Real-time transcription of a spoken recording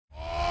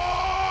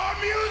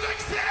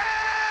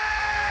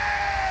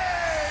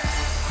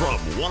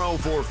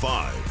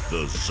104.5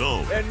 The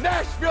Zone. In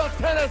Nashville,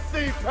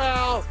 Tennessee,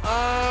 pal,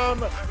 I'm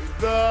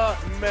the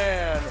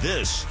man.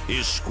 This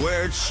is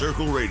Squared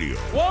Circle Radio.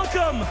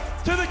 Welcome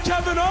to the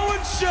Kevin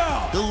Owens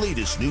Show. The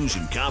latest news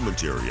and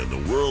commentary on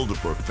the world of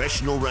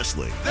professional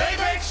wrestling. They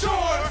make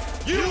sure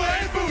you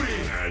ain't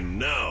booty. And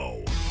now,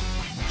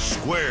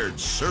 Squared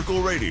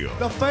Circle Radio.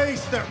 The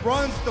face that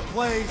runs the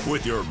place.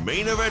 With your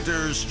main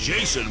eventers,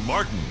 Jason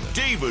Martin,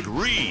 David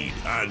Reed,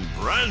 and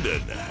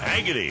Brandon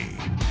Haggerty.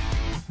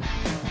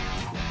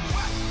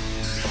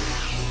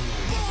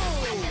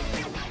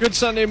 Good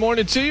Sunday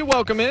morning to you.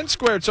 Welcome in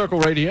Squared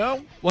Circle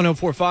Radio,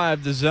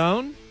 104.5 The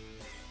Zone.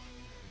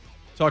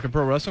 Talking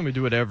pro wrestling, we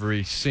do it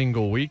every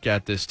single week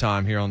at this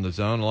time here on The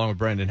Zone, along with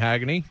Brandon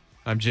Haggerty.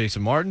 I'm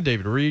Jason Martin.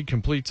 David Reed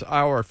completes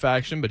our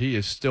faction, but he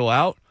is still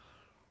out,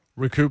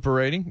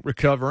 recuperating,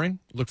 recovering.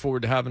 Look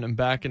forward to having him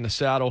back in the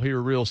saddle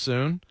here real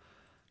soon.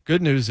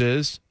 Good news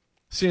is,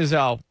 seeing as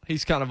how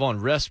he's kind of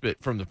on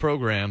respite from the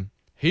program,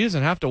 he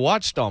doesn't have to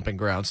watch Stomping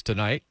Grounds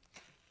tonight,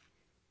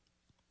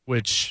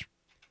 which...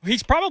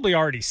 He's probably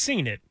already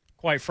seen it,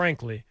 quite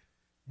frankly,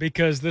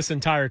 because this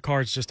entire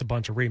card's just a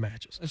bunch of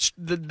rematches.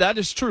 That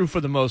is true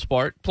for the most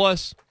part.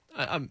 Plus,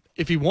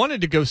 if he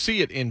wanted to go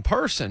see it in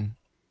person,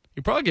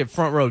 he'd probably get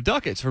front row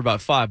ducats for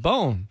about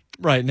 $5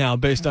 right now,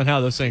 based on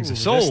how those things are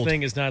sold. This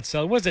thing is not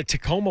selling. Was it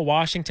Tacoma,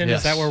 Washington? Yes.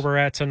 Is that where we're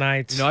at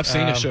tonight? You know, I've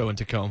seen a show in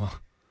Tacoma.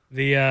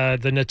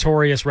 The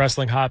notorious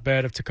wrestling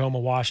hotbed of Tacoma,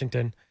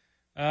 Washington.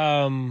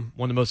 One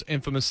of the most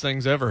infamous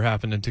things ever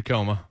happened in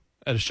Tacoma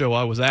at a show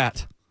I was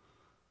at.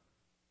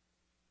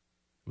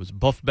 It was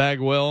Buff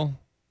Bagwell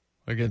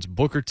against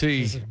Booker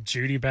T. Was it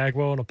Judy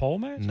Bagwell in a pole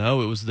match?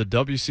 No, it was the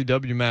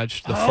WCW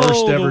match, the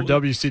first ever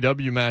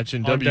WCW match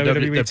in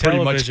WWE that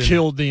pretty much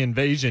killed the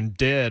Invasion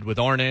dead, with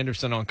Arn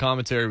Anderson on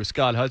commentary with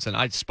Scott Hudson.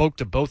 I spoke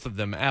to both of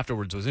them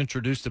afterwards, was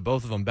introduced to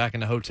both of them back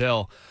in the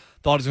hotel.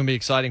 Thought it was going to be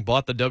exciting,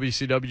 bought the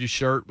WCW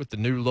shirt with the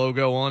new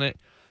logo on it.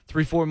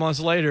 3-4 months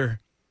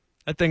later,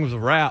 that thing was a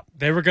wrap.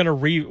 They were going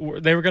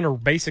to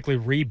basically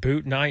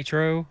reboot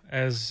Nitro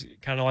as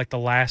kind of like the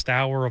last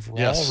hour of Raw,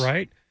 yes.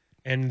 Right?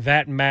 And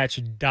that match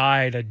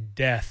died a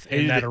death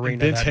in that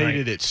arena. Vince that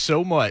hated night. it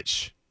so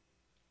much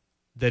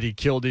that he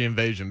killed the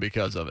Invasion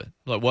because of it.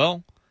 Like,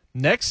 well,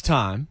 next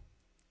time,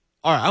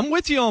 all right, I'm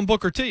with you on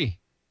Booker T.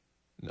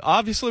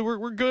 Obviously,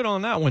 we're good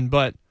on that one,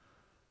 but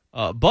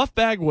Buff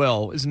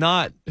Bagwell is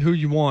not who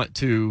you want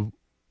to,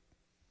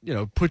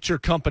 put your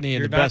company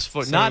in the best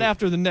foot. Not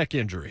after the neck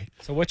injury.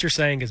 So what you're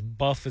saying is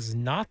Buff is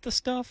not the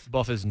stuff?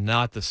 Buff is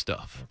not the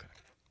stuff. Okay.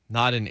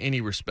 Not in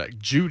any respect.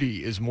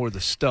 Judy is more the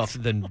stuff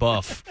than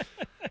Buff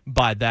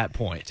by that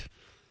point.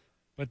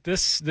 But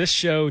this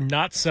show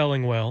not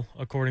selling well,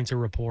 according to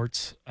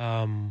reports.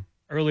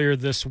 Earlier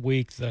this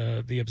week,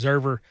 the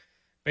Observer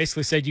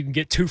basically said you can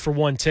get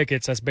 2-for-1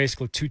 tickets. That's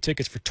basically 2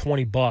 tickets for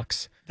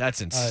 $20.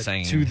 That's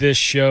insane. To this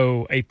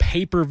show, a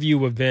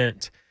pay-per-view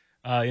event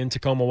in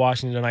Tacoma,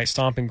 Washington tonight,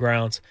 Stomping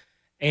Grounds.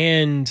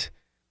 And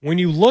when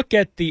you look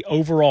at the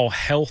overall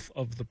health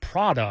of the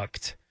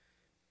product,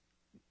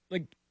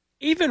 like,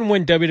 even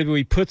when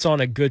WWE puts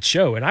on a good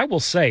show, and I will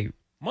say,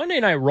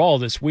 Monday Night Raw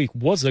this week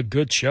was a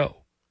good show.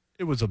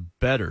 It was a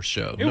better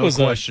show. No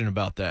question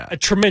about that. A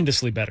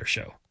tremendously better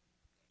show.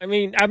 I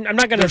mean, I'm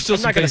not going to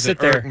sit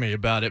there. Irk me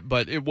about it,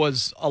 but it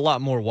was a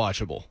lot more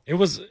watchable.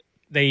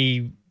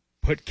 They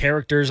put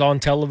characters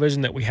on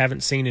television that we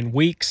haven't seen in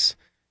weeks.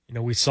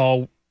 We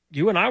saw,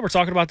 you and I were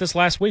talking about this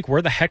last week.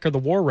 Where the heck are the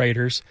War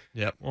Raiders?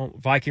 Yep. Well,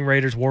 Viking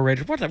Raiders, War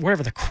Raiders,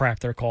 whatever the crap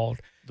they're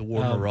called. The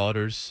War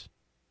Marauders.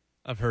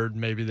 I've heard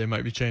maybe they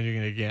might be changing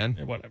it again.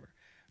 Whatever.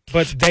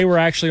 But they were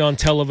actually on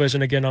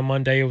television again on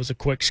Monday. It was a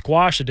quick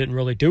squash. It didn't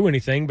really do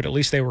anything, but at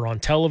least they were on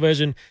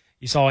television.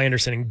 You saw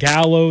Anderson and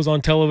Gallows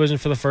on television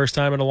for the first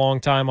time in a long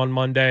time on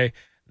Monday.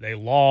 They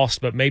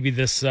lost, but maybe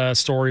this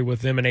story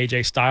with them and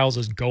AJ Styles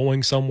is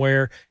going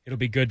somewhere. It'll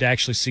be good to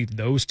actually see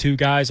those two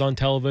guys on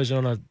television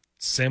on a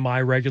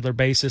semi-regular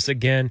basis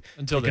again,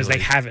 because they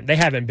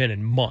haven't been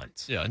in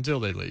months. Yeah,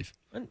 until they leave.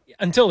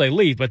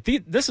 But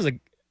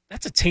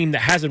that's a team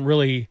that hasn't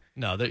really.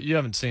 No, you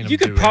haven't seen them. You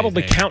could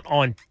probably anything.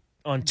 count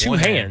on two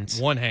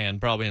hands. One hand,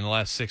 probably in the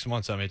last 6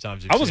 months. How many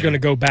times I was going to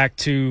go back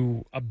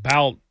to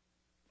about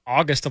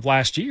August of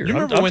last year. You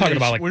remember I'm talking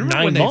about like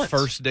 9 when months. They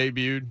first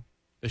debuted?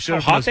 They showed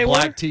up hot in they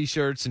black were?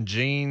 T-shirts and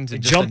jeans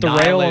and they jumped the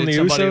rail on the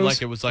Usos.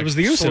 Like it was the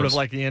Usos. Sort of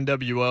like the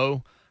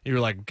NWO. You were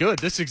like, good.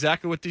 This is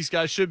exactly what these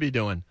guys should be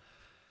doing.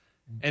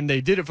 And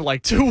they did it for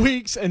like 2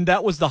 weeks, and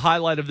that was the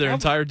highlight of their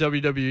entire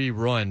WWE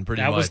run,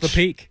 pretty much. That was the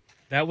peak.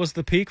 That was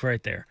the peak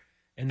right there.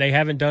 And they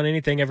haven't done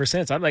anything ever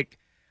since.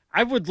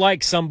 I would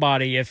like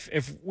somebody,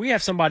 if we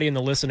have somebody in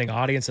the listening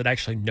audience that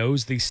actually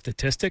knows these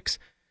statistics,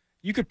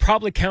 you could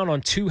probably count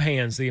on 2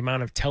 hands the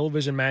amount of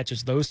television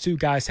matches those two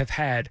guys have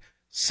had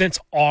since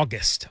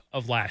August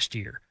of last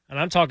year. And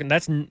I'm talking,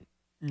 that's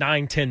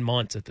 9-10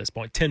 months at this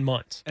point, 10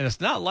 months. And it's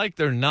not like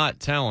they're not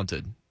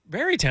talented.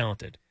 Very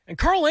talented. And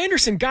Carl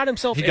Anderson got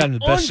himself in the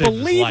best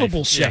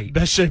unbelievable shape. shape. Yeah,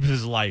 best shape of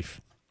his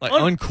life. Like,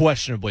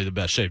 unquestionably the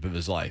best shape of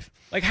his life.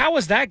 Like, how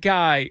is that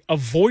guy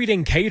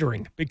avoiding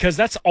catering? Because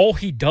that's all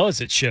he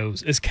does at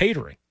shows is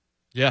catering.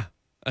 Yeah,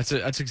 that's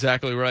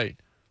exactly right.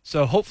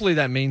 So hopefully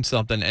that means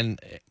something. And,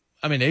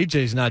 I mean,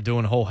 AJ's not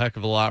doing a whole heck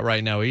of a lot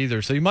right now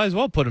either, so you might as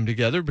well put them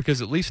together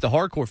because at least the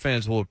hardcore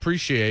fans will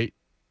appreciate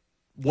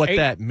what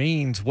that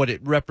means, what it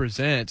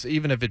represents,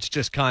 even if it's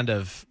just kind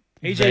of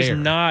AJ's there.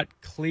 not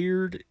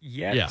cleared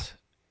yet.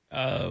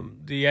 Yeah.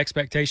 The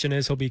expectation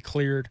is he'll be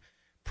cleared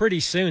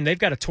pretty soon. They've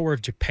got a tour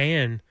of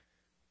Japan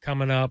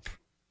coming up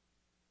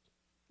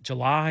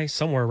July,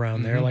 somewhere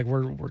around there. Like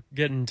we're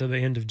getting to the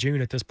end of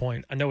June at this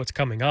point. I know it's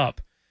coming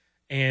up,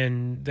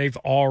 and they've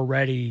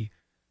already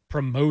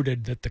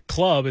promoted that the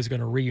club is going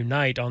to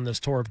reunite on this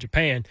tour of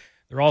Japan.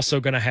 They're also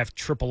going to have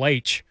Triple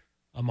H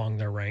among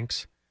their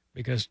ranks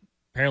because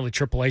apparently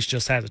Triple H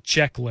just has a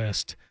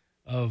checklist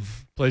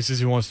of places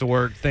he wants to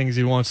work, things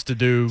he wants to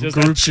do,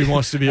 groups he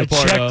wants to be a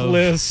part of. A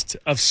checklist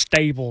of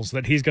stables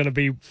that he's going to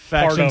be part of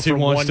Factions he for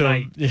wants one to.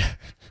 night. Yeah.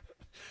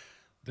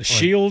 The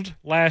Shield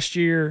last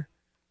year,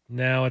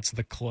 now it's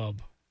the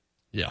club.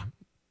 Yeah.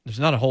 There's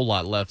not a whole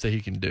lot left that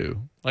he can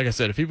do. Like I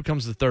said, if he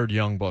becomes the third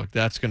Young Buck,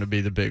 that's going to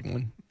be the big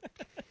one.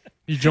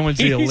 He joins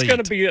the elite.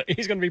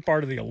 He's going to be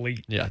part of the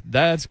elite. Yeah,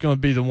 that's going to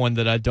be the one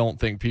that I don't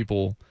think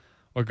people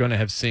are going to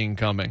have seen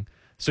coming.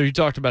 So you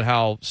talked about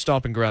how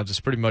Stomping Grounds is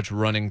pretty much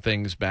running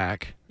things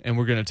back, and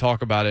we're going to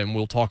talk about it, and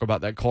we'll talk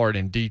about that card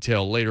in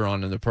detail later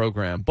on in the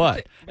program.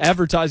 But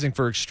advertising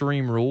for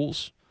Extreme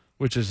Rules,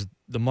 which is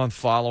the month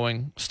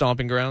following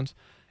Stomping Grounds,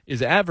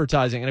 is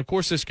advertising, and of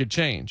course this could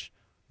change.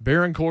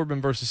 Baron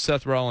Corbin versus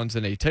Seth Rollins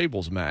in a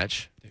tables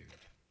match,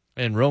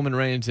 and Roman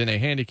Reigns in a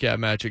handicap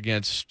match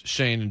against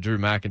Shane and Drew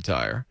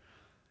McIntyre.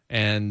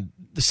 And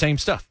the same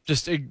stuff.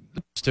 Just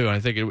too.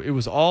 I think it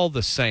was all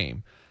the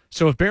same.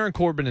 So if Baron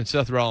Corbin and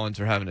Seth Rollins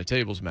are having a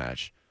tables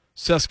match,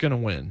 Seth's going to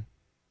win.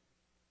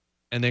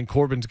 And then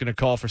Corbin's going to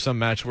call for some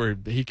match where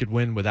he could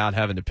win without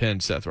having to pin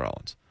Seth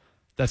Rollins.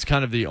 That's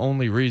kind of the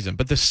only reason.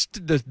 But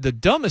the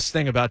dumbest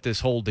thing about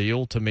this whole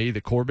deal, to me,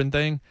 the Corbin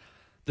thing,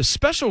 the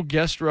special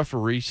guest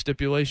referee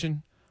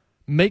stipulation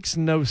makes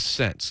no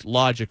sense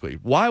logically.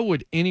 Why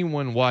would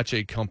anyone watch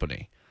a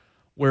company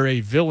where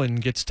a villain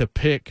gets to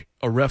pick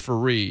a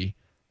referee,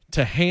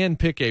 to hand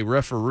pick a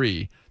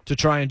referee, to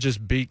try and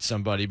just beat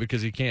somebody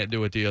because he can't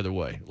do it the other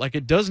way? Like,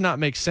 it does not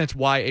make sense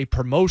why a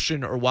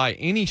promotion or why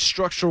any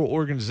structural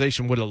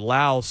organization would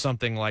allow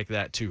something like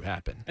that to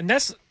happen. And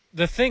that's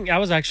the thing. I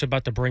was actually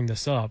about to bring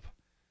this up.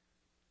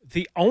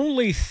 The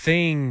only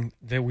thing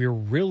that we're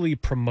really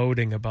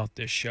promoting about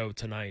this show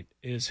tonight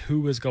is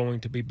who is going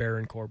to be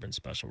Baron Corbin's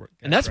special guest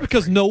And that's referee.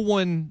 because no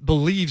one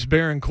believes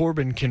Baron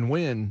Corbin can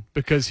win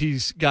because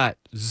he's got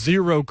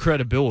zero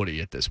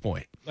credibility at this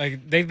point.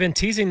 Like, they've been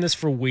teasing this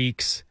for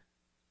weeks.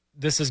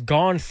 This has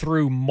gone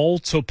through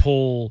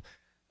multiple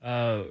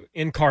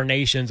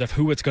incarnations of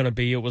who it's going to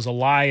be. It was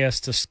Elias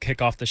to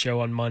kick off the show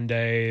on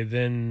Monday,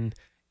 then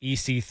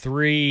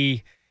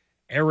EC3,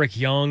 Eric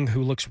Young,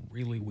 who looks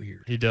really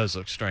weird. He does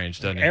look strange,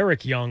 doesn't he?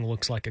 Eric Young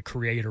looks like a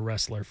creator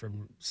wrestler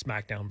from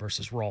SmackDown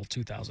versus Raw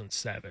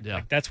 2007. Yeah.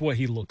 Like, that's what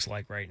he looks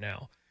like right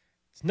now.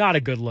 It's not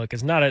a good look.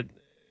 It's not a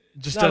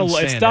Just it's not, doesn't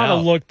a, it's stand not a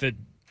out. look that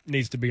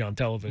needs to be on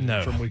television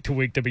No. from week to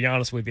week, to be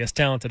honest with you, as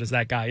talented as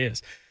that guy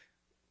is.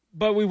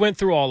 But we went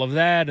through all of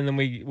that, and then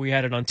we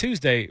had it on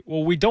Tuesday.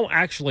 Well, we don't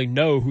actually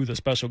know who the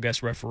special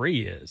guest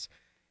referee is.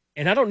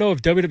 And I don't know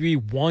if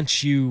WWE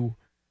wants you,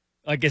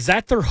 like, is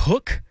that their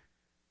hook?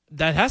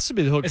 That has to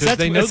be the hook Is because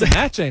that- they know is the that-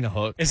 match ain't a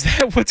hook. Is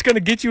that what's going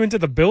to get you into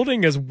the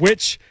building? Is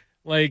which,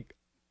 like,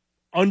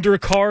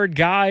 undercard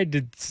guy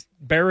did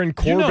Baron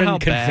You know Corbin how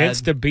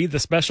convince bad- to be the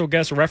special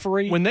guest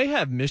referee? When they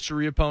have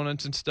mystery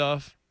opponents and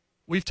stuff,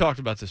 we've talked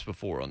about this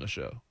before on the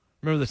show.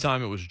 Remember the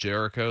time it was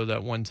Jericho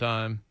that one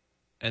time?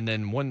 And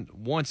then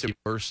once it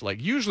burst, like,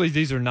 usually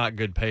these are not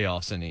good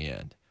payoffs in the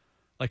end.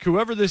 Like,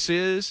 whoever this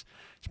is,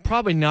 it's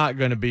probably not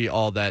going to be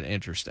all that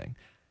interesting.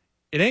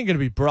 It ain't going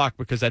to be Brock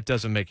because that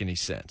doesn't make any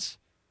sense.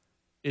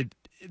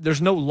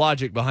 There's no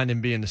logic behind him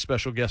being the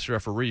special guest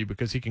referee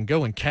because he can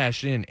go and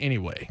cash in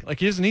anyway. Like,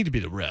 he doesn't need to be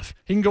the ref.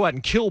 He can go out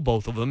and kill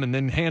both of them and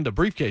then hand a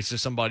briefcase to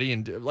somebody,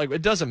 and, like,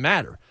 it doesn't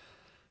matter.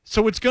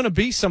 So it's going to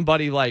be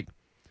somebody like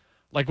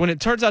when it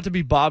turns out to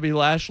be Bobby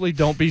Lashley,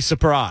 don't be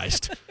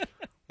surprised.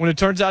 When it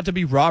turns out to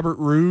be Robert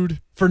Roode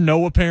for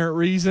no apparent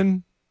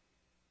reason,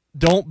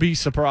 don't be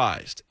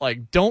surprised.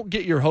 Like, don't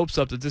get your hopes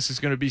up that this is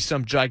going to be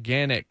some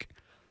gigantic.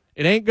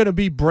 It ain't going to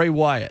be Bray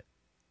Wyatt.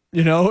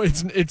 You know,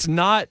 it's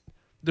not.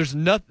 There's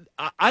nothing.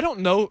 I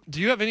don't know.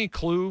 Do you have any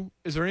clue?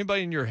 Is there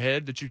anybody in your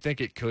head that you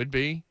think it could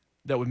be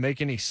that would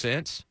make any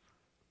sense?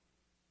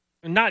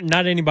 Not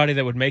anybody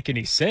that would make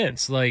any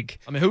sense. Like,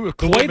 I mean, who are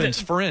the way Corbin's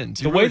that-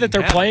 friends? the way that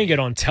they're playing it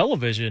on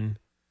television,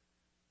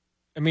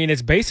 I mean,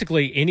 it's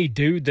basically any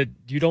dude that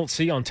you don't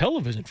see on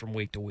television from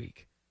week to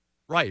week.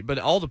 Right, but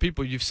all the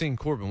people you've seen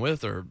Corbin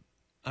with are,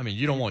 I mean,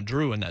 you don't want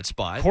Drew in that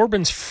spot.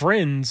 Corbin's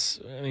friends,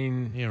 I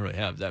mean, You don't really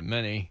have that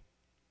many.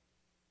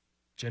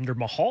 Jinder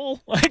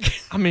Mahal, like,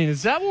 I mean,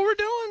 is that what we're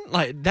doing?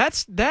 Like,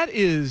 that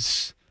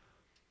is.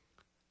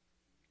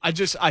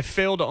 I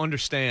fail to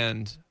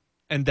understand,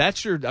 and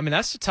that's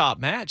the top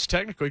match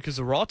technically because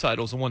the Raw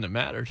title is the one that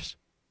matters.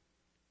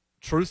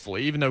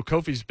 Truthfully, even though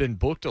Kofi's been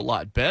booked a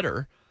lot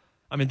better,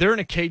 I mean, they're in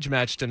a cage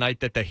match tonight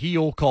that the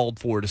heel called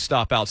for to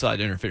stop outside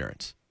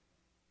interference,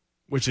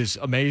 which is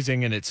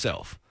amazing in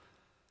itself,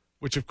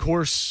 which, of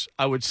course,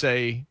 I would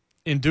say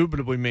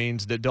indubitably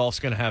means that Dolph's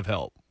going to have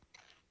help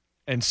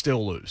and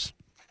still lose.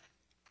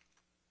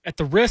 At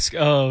the risk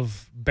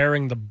of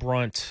bearing the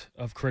brunt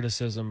of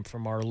criticism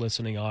from our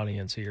listening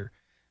audience here,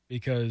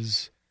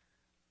 because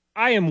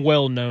I am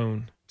well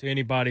known to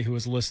anybody who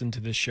has listened to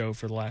this show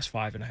for the last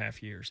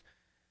 5.5 years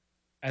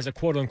as a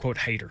quote-unquote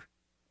hater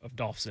of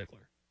Dolph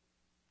Ziggler.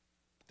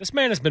 This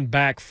man has been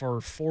back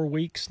for 4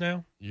 weeks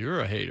now.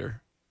 You're a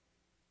hater.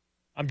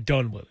 I'm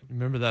done with it.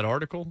 Remember that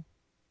article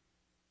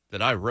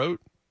that I wrote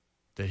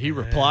that he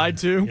replied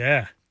to?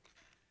 Yeah.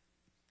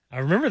 I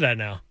remember that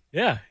now.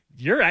 Yeah.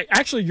 You're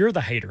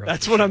the hater of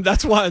That's this what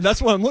show.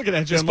 That's why I'm looking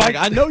at you. I'm like,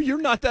 I know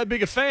you're not that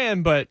big a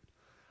fan, but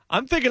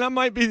I'm thinking I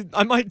might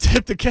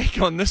tip the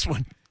cake on this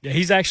one. Yeah,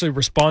 he's actually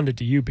responded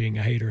to you being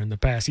a hater in the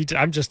past.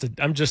 I'm just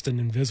an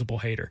invisible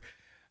hater.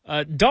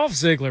 Dolph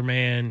Ziggler,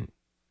 man,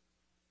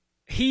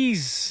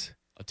 he's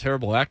a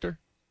terrible actor.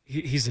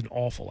 He's an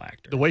awful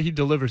actor. The way he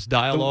delivers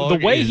dialogue,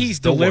 the way is he's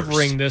the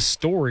delivering worst. this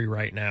story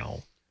right now.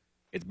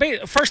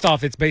 First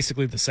off, it's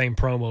basically the same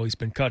promo he's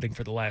been cutting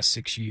for the last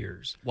 6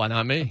 years. Why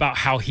not me? About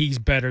how he's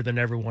better than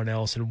everyone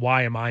else and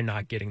why am I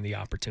not getting the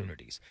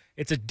opportunities.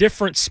 It's a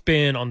different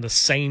spin on the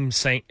same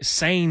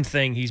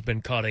thing he's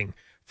been cutting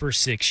for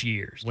 6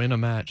 years. Win a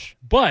match.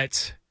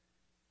 But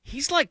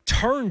he's like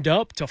turned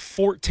up to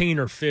 14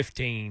 or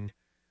 15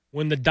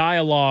 when the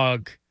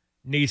dialogue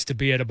needs to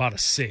be at about a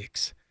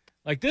 6.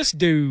 Like this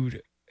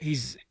dude,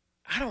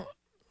 Who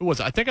was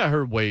it? I think I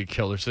heard Wade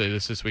Keller say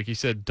this week. He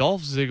said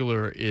Dolph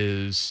Ziggler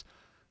is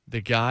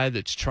the guy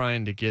that's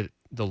trying to get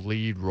the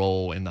lead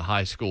role in the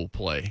high school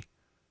play.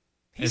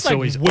 He's and so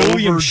like he's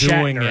William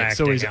overdoing Shatner it.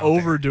 So he's acting out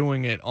there.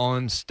 overdoing it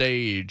on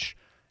stage,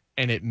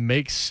 and it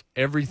makes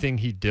everything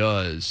he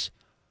does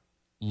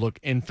look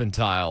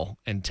infantile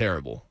and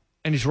terrible.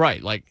 And he's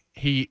right. Like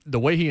the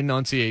way he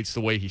enunciates,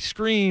 the way he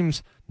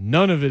screams,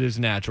 none of it is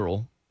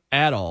natural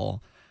at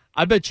all.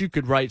 I bet you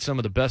could write some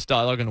of the best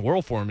dialogue in the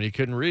world for him, and he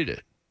couldn't read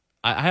it.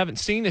 I haven't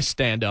seen his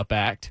stand-up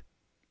act,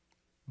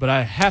 but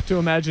I have to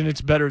imagine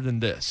it's better than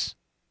this.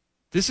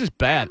 This is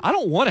bad. I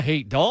don't want to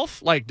hate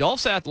Dolph. Like,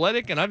 Dolph's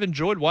athletic, and I've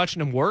enjoyed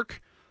watching him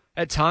work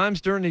at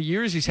times during the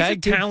years. He's had a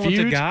good talented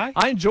feuds. guy.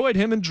 I enjoyed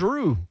him and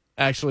Drew,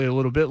 actually, a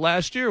little bit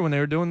last year when they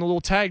were doing the little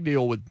tag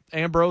deal with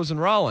Ambrose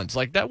and Rollins.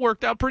 Like, that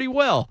worked out pretty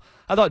well.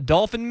 I thought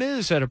Dolph and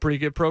Miz had a pretty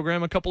good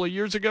program a couple of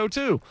years ago,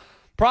 too.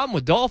 Problem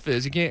with Dolph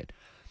is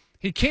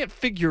he can't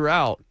figure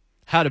out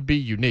how to be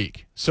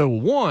unique. So,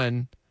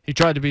 one, he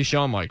tried to be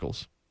Shawn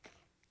Michaels.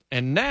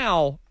 And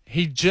now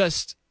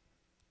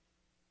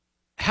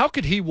how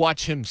could he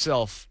watch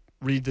himself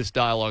read this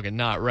dialogue and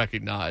not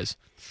recognize,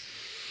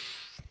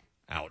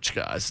 ouch,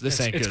 guys, this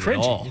ain't good cringy.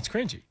 at all. It's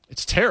cringy.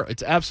 It's terrible.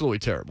 It's absolutely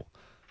terrible.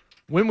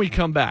 When we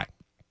come back,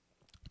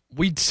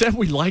 we said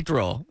we liked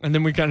Raw, and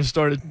then we kind of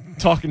started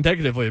talking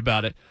negatively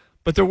about it.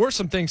 But there were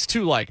some things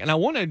to like, and I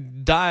want to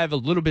dive a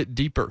little bit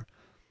deeper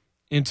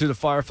into the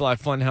Firefly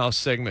Funhouse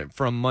segment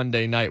from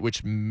Monday night,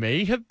 which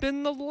may have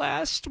been the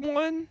last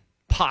one,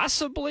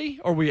 possibly.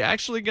 Are we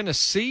actually going to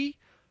see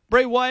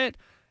Bray Wyatt?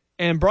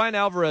 And Brian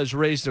Alvarez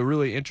raised a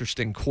really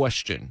interesting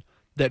question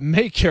that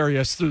may carry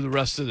us through the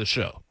rest of the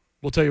show.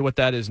 We'll tell you what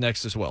that is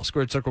next as well.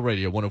 Squared Circle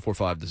Radio,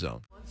 104.5 The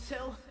Zone.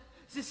 So,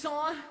 is this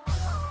on?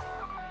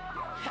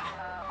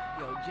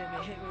 Yo, Jimmy,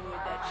 hit me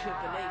with that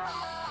Triple H.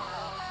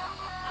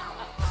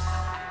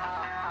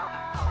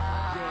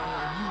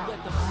 Yeah, you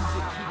let the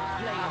music keep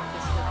playing,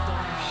 Mr.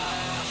 Dumb.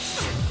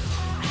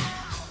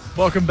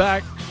 Welcome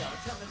back.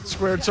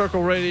 Squared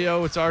Circle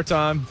Radio. It's our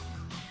time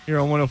here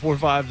on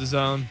 104.5 The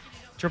Zone.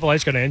 Triple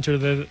H going to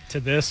enter to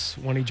this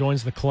when he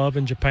joins the club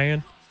in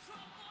Japan.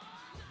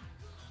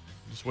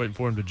 Just waiting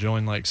for him to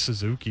join like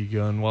Suzuki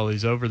Gun while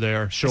he's over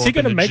there. Show Is he up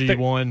in the make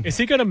G1. Is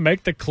he going to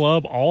make the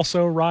club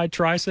also ride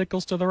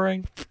tricycles to the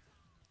ring?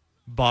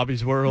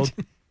 Bobby's World.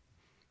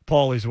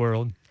 Paulie's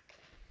World.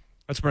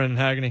 That's Brendan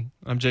Hagney.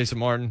 I'm Jason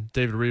Martin.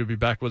 David Reed will be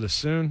back with us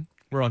soon.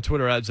 We're on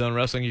Twitter at Zone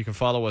Wrestling. You can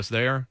follow us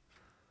there.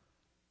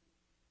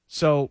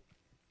 So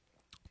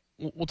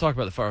we'll talk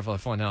about the Firefly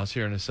Funhouse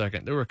here in a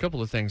second. There were a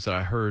couple of things that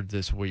I heard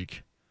this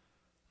week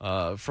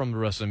from the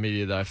wrestling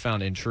media that I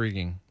found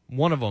intriguing.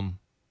 One of them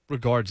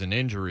regards an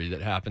injury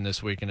that happened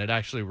this week, and it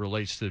actually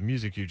relates to the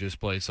music you just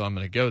played, so I'm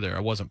going to go there.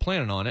 I wasn't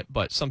planning on it,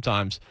 but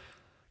sometimes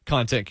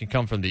content can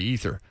come from the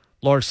ether.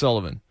 Lars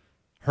Sullivan,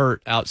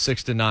 hurt, out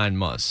 6 to 9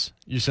 months.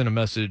 You sent a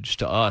message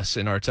to us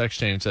in our text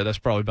chain and said that's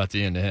probably about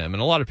the end of him,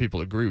 and a lot of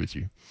people agree with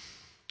you.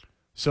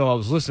 So I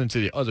was listening to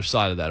the other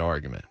side of that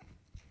argument,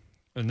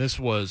 and this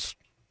was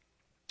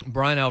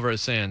Brian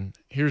Alvarez saying,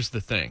 here's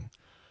the thing.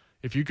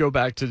 If you go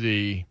back to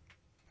the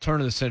turn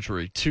of the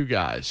century, 2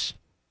 guys,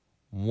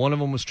 one of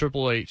them was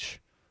Triple H,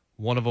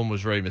 one of them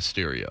was Rey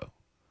Mysterio.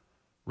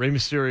 Rey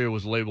Mysterio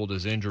was labeled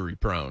as injury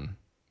prone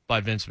by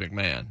Vince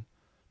McMahon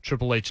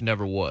Triple H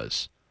never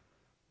was.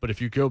 But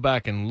if you go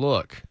back and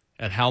look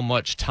at how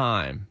much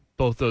time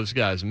both those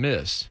guys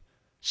missed,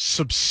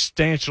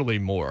 substantially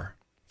more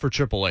for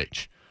Triple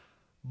H.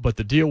 But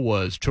the deal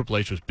was Triple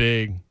H was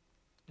big,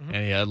 and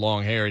he had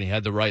long hair, and he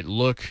had the right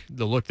look,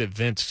 the look that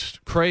Vince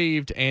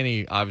craved, and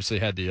he obviously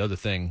had the other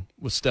thing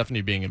with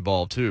Stephanie being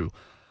involved too.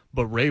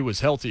 But Ray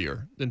was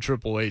healthier than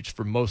Triple H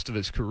for most of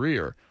his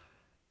career,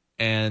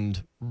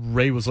 and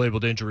Ray was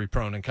labeled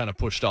injury-prone and kind of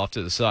pushed off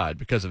to the side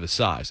because of his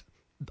size.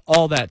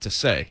 All that to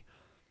say,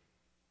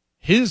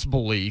 his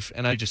belief,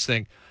 and I just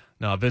think,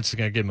 no, Vince is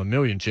going to give him a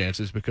million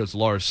chances because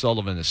Lars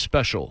Sullivan is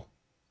special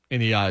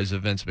in the eyes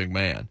of Vince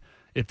McMahon.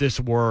 If this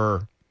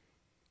were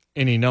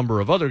any number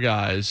of other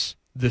guys,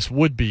 this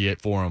would be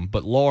it for him.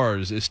 But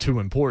Lars is too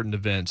important to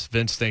Vince.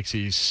 Vince thinks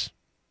he's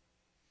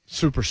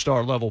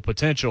superstar level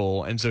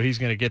potential, and so he's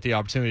going to get the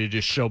opportunity to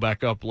just show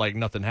back up like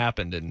nothing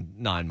happened in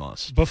 9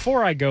 months.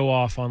 Before I go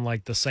off on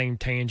like the same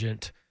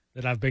tangent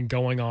that I've been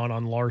going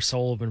on Lars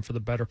Sullivan for the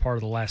better part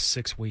of the last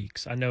 6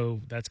 weeks, I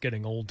know that's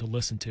getting old to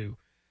listen to.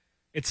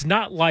 It's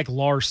not like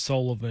Lars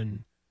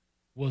Sullivan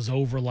was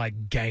over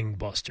like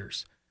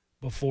gangbusters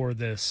before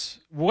this.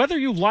 Whether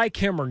you like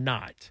him or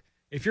not,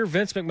 if you're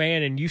Vince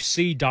McMahon and you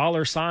see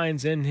dollar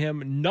signs in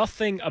him,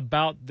 nothing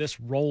about this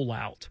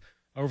rollout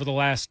over the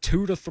last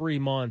 2 to 3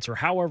 months or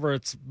however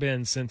it's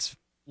been since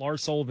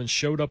Lars Sullivan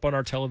showed up on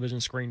our television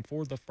screen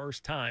for the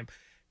first time,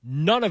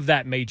 none of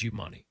that made you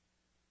money.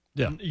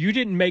 Yeah. You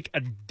didn't make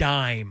a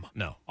dime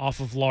off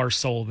of Lars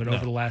Sullivan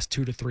over the last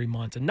 2 to 3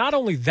 months. And not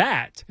only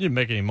that, you didn't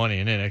make any money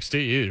in NXT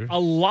either. A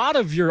lot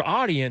of your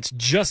audience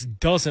just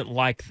doesn't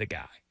like the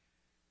guy.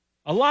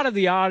 A lot of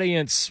the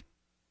audience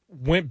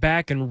went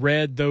back and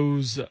read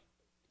those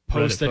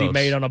posts that he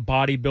made on a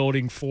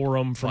bodybuilding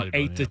forum from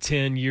 8 to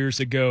 10 years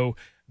ago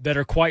that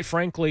are quite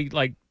frankly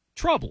like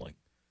troubling.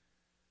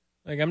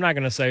 Like, I'm not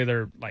going to say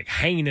they're like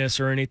heinous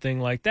or anything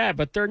like that,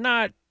 but they're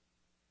not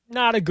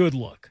a good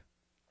look.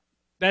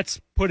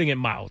 That's putting it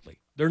mildly.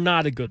 They're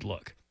not a good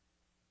look.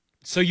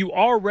 So you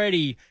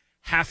already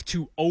have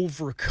to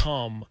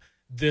overcome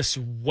this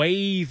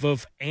wave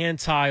of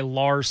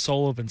anti-Lars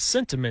Sullivan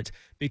sentiment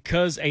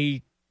because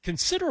a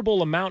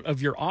considerable amount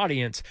of your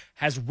audience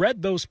has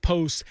read those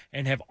posts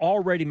and have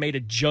already made a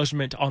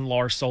judgment on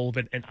Lars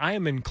Sullivan, and I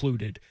am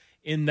included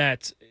in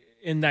that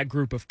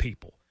group of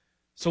people.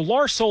 So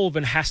Lars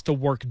Sullivan has to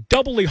work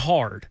doubly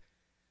hard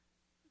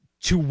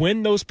to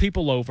win those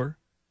people over,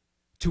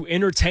 to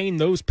entertain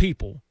those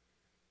people,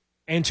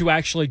 and to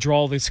actually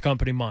draw this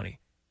company money.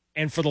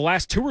 And for the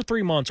last 2 or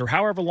 3 months or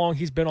however long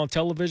he's been on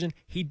television,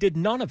 he did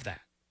none of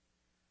that.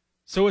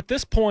 So at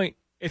this point,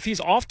 if he's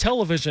off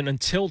television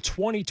until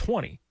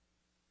 2020,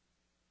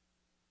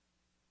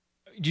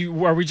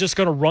 are we just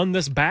going to run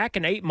this back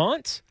in 8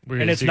 months?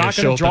 And it's not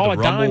going to draw a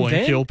dime then?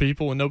 And kill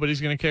people and nobody's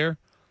going to care?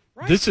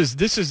 Right. This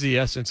is the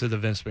essence of the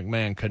Vince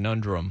McMahon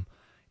conundrum,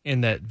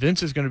 in that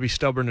Vince is going to be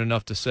stubborn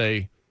enough to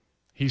say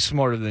he's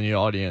smarter than the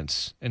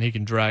audience and he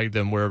can drag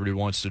them wherever he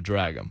wants to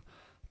drag them.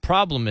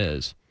 Problem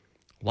is,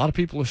 a lot of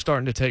people are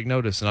starting to take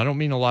notice, and I don't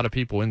mean a lot of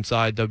people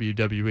inside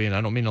WWE, and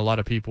I don't mean a lot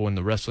of people in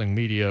the wrestling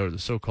media or the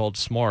so-called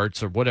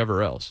smarts or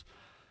whatever else.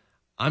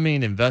 I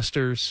mean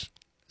investors,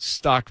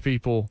 stock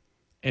people,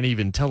 and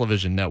even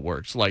television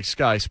networks like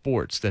Sky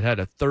Sports that had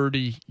a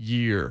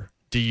 30-year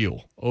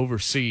deal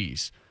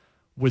overseas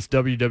with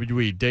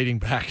WWE dating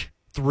back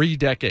 3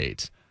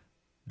 decades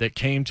that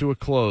came to a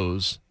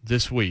close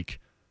this week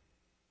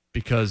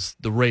because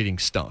the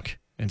ratings stunk,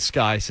 and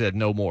Sky said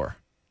no more.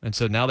 And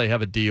so now they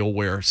have a deal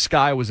where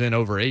Sky was in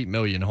over 8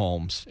 million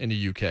homes in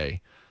the UK.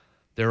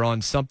 They're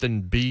on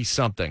something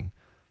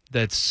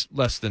that's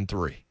less than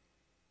 3.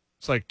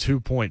 It's like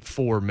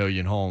 2.4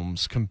 million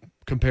homes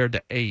compared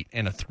to 8,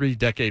 and a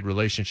 3-decade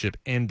relationship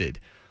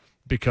ended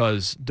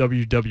because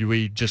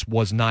WWE just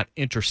was not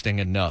interesting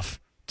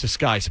enough to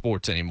Sky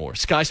Sports anymore.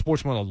 Sky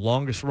Sports, one of the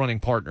longest-running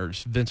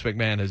partners Vince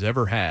McMahon has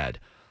ever had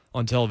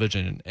on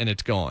television, and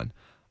it's gone.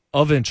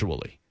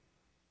 Eventually,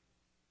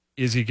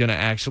 is he going to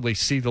actually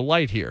see the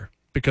light here?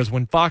 Because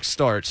when Fox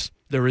starts,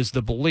 there is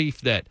the belief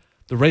that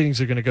the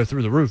ratings are going to go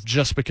through the roof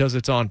just because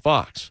it's on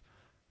Fox.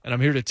 And I'm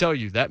here to tell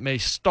you that may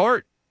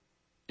start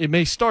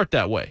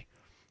that way.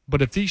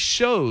 But if these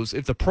shows,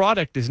 if the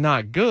product is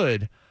not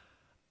good,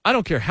 I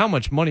don't care how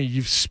much money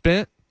you've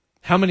spent,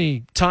 how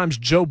many times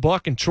Joe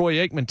Buck and Troy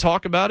Aikman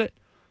talk about it.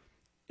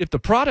 If the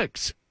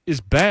product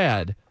is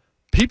bad,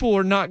 people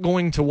are not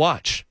going to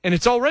watch. And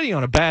it's already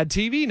on a bad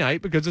TV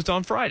night because it's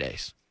on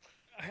Fridays.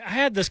 I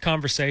had this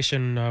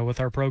conversation with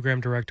our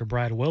program director,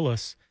 Brad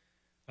Willis,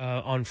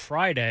 on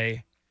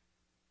Friday.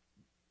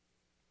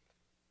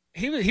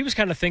 He was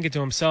kind of thinking to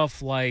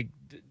himself, like,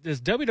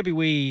 does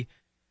WWE...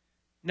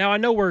 Now, I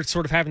know we're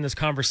sort of having this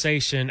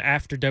conversation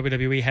after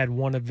WWE had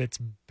one of its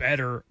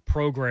better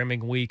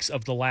programming weeks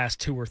of the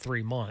last 2 or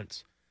 3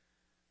 months.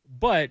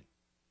 But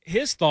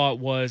his thought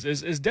was,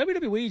 is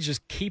WWE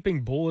just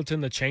keeping bullets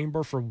in the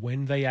chamber for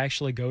when they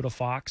actually go to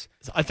Fox?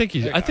 I think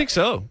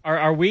so.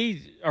 Are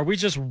we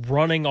just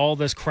running all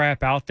this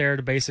crap out there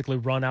to basically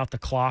run out the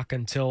clock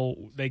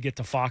until they get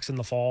to Fox in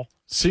the fall?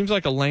 Seems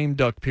like a lame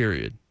duck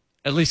period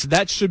At least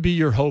that should be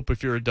your hope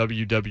if you're a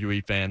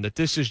WWE fan, that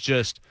this is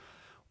just,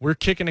 we're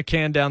kicking a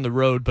can down the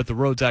road, but the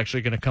road's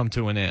actually going to come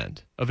to an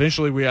end.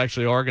 Eventually, we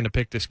actually are going to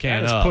pick this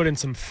can That up. is putting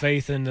some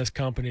faith in this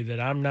company that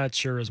I'm not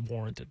sure is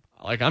warranted.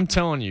 Like, I'm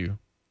telling you,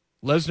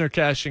 Lesnar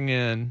cashing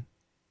in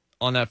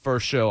on that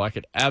first show, I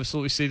could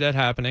absolutely see that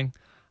happening.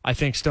 I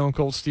think Stone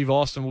Cold Steve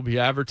Austin will be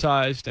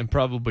advertised and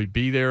probably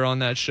be there on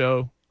that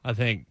show. I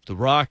think The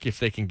Rock, if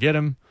they can get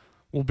him,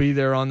 will be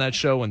there on that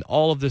show, and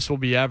all of this will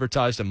be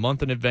advertised a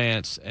month in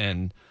advance,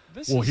 and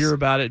we'll hear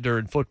about it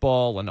during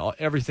football and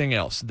everything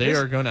else. They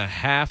are going to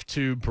have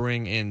to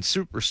bring in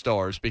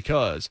superstars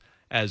because,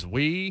 as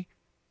we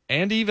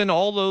and even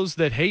all those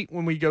that hate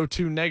when we go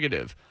too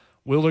negative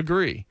will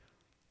agree,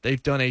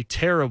 they've done a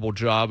terrible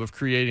job of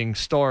creating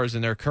stars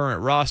in their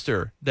current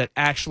roster that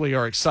actually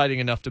are exciting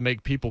enough to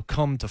make people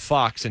come to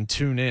Fox and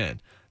tune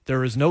in.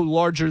 There is no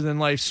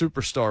larger-than-life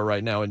superstar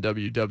right now in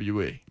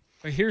WWE.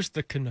 But here's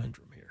the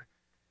conundrum here.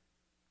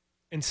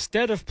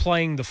 Instead of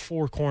playing the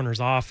four corners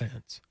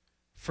offense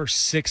for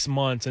 6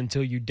 months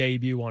until you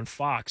debut on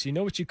Fox, you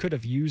know what you could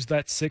have used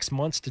that 6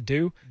 months to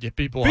do? Get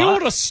people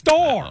Build hot. a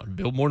star.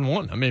 Build more than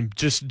one. I mean,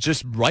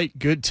 just write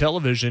good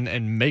television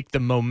and make the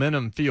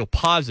momentum feel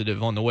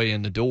positive on the way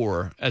in the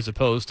door, as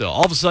opposed to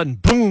all of a sudden,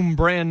 boom,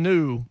 brand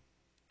new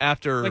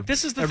after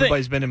this is the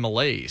everybody's been in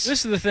malaise.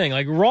 This is the thing.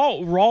 Like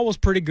Raw was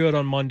pretty good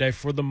on Monday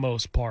for the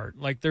most part.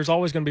 Like there's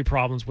always going to be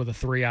problems with a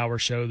 3-hour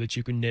show that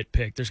you can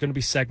nitpick. There's going to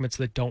be segments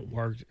that don't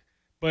work.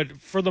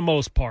 But for the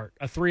most part,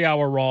 a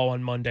 3-hour Raw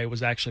on Monday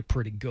was actually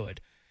pretty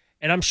good.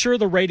 And I'm sure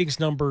the ratings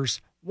numbers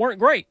weren't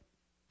great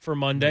for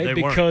Monday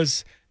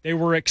because they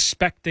were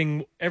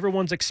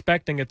everyone's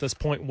expecting at this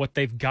point what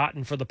they've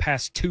gotten for the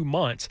past 2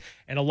 months.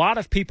 And a lot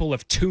of people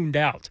have tuned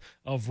out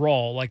of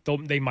Raw. Like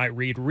they might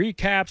read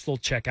recaps, they'll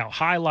check out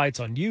highlights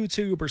on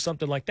YouTube or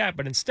something like that.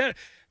 But instead,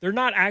 they're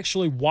not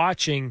actually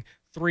watching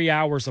 3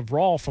 hours of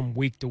Raw from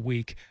week to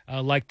week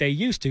like they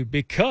used to,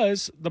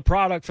 because the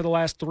product for the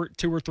last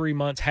 2 or 3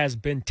 months has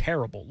been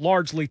terrible,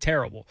 largely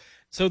terrible.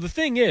 So the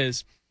thing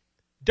is,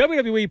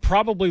 WWE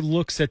probably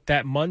looks at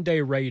that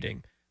Monday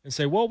rating and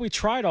say, well, we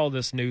tried all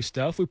this new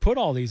stuff. We put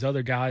all these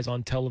other guys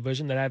on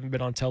television that haven't been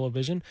on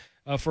television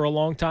for a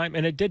long time,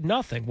 and it did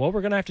nothing. Well,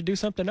 we're going to have to do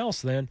something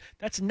else then.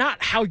 That's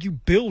not how you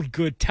build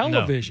good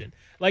television.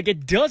 No. Like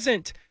it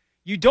doesn't.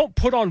 You don't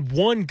put on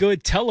one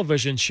good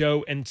television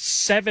show and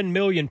 7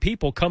 million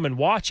people come and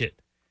watch it.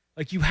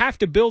 Like you have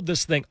to build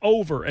this thing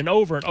over and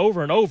over and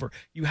over and over.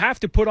 You have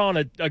to put on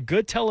a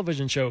good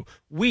television show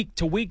week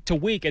to week to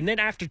week, and then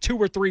after 2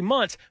 or 3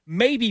 months,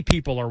 maybe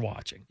people are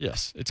watching.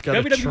 Yes, it's got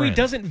WWE a trend.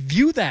 doesn't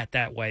view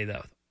that way,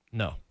 though.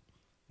 No,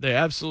 they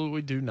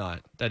absolutely do not.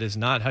 That is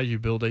not how you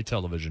build a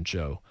television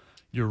show.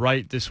 You're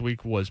right, this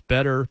week was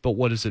better, but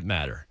what does it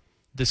matter?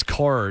 This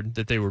card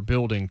that they were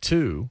building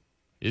to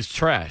is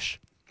trash.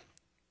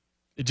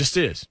 It just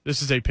is.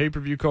 This is a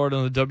pay-per-view card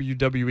on the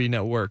WWE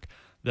Network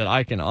that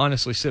I can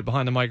honestly sit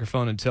behind the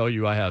microphone and tell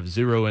you I have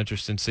zero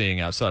interest in seeing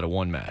outside of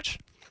one match.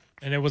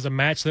 And it was a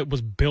match that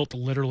was built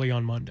literally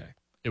on Monday.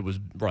 It was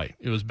right.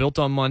 It was built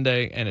on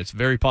Monday, and it's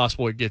very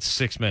possible it gets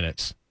 6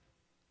 minutes.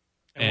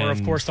 And we're,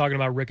 of course, talking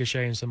about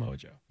Ricochet and Samoa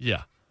Joe.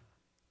 Yeah.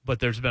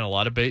 But there's been a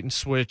lot of bait and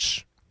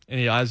switch in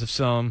the eyes of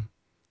some.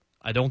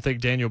 I don't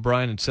think Daniel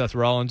Bryan and Seth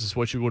Rollins is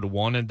what you would have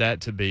wanted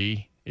that to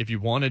be. If you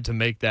wanted to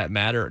make that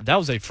matter, that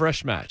was a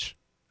fresh match.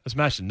 This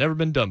match had never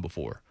been done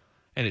before,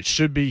 and it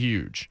should be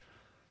huge.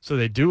 So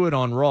they do it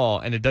on Raw,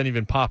 and it doesn't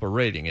even pop a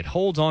rating. It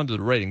holds on to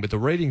the rating, but the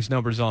ratings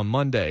numbers on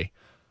Monday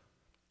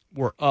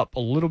were up a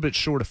little bit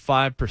short of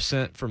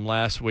 5% from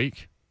last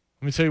week.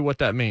 Let me tell you what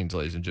that means,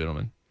 ladies and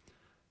gentlemen.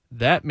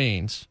 That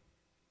means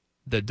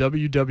that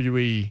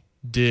WWE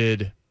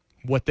did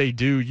what they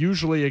do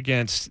usually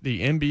against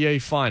the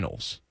NBA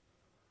Finals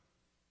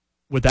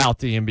without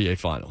the NBA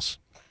Finals.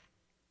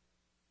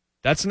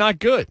 That's not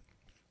good.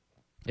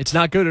 It's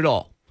not good at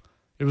all.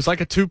 It was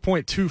like a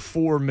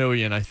 2.24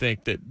 million, I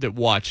think, that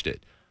watched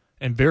it,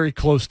 and very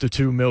close to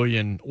 2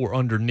 million or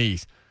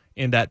underneath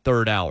in that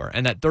third hour.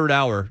 And that third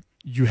hour,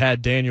 you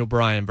had Daniel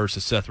Bryan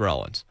versus Seth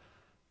Rollins.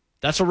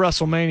 That's a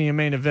WrestleMania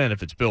main event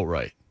if it's built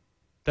right.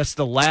 That's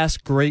the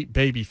last great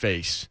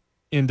babyface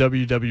in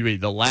WWE.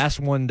 The last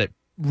one that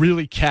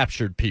really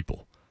captured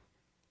people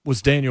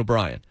was Daniel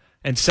Bryan.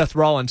 And Seth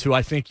Rollins, who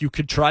I think you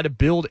could try to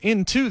build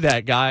into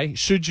that guy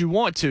should you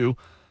want to,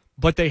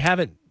 but they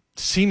haven't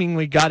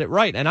seemingly got it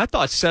right. And I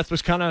thought Seth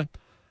was I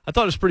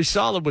thought it was pretty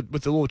solid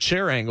with the little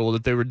chair angle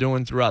that they were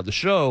doing throughout the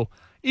show,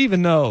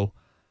 even though,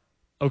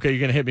 okay, you're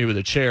going to hit me with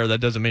a chair. That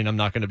doesn't mean I'm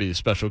not going to be the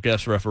special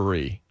guest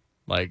referee.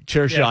 Like,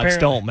 chair shots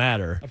don't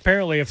matter.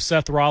 Apparently, if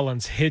Seth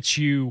Rollins hits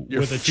you You're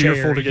with a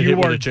fearful chair, to get you hit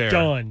with are a chair.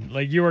 done.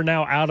 Like, you are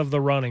now out of the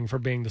running for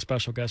being the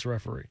special guest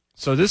referee.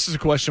 So this is a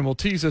question. We'll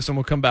tease this, and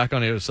we'll come back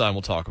on the other side, and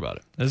we'll talk about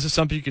it. This is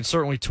something you can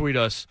certainly tweet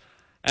us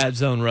at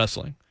Zone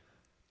Wrestling.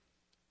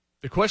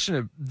 The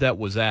question that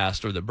was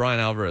asked, or that Brian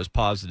Alvarez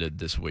posited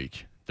this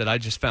week, that I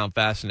just found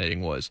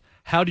fascinating was,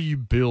 how do you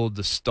build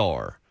the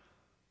star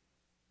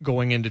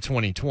going into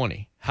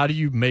 2020? How do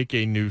you make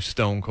a new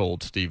Stone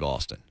Cold Steve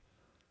Austin?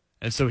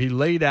 And so he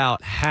laid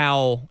out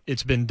how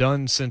it's been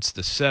done since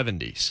the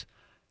 70s.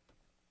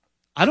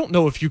 I don't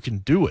know if you can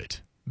do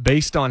it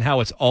based on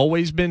how it's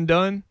always been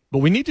done, but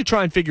we need to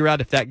try and figure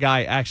out if that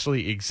guy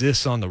actually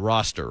exists on the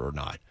roster or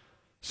not.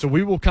 So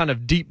we will kind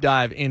of deep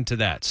dive into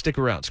that. Stick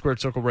around. Squared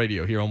Circle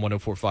Radio here on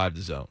 104.5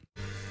 The Zone.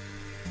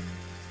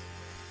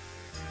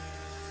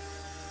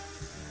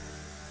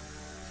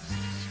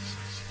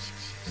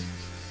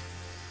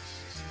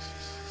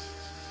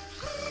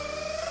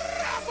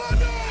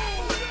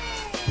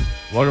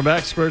 Welcome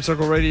back, Squared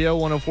Circle Radio,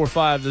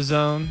 104.5 The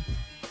Zone.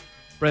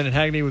 Brandon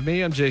Hagney with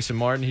me. I'm Jason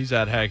Martin. He's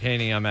at Hag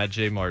Haney. I'm at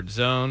J Mart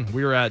Zone.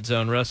 We're at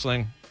Zone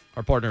Wrestling.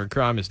 Our partner in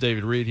crime is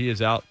David Reed. He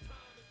is out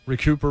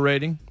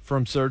recuperating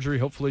from surgery,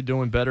 hopefully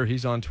doing better.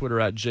 He's on Twitter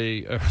at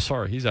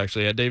he's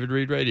actually at David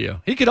Reed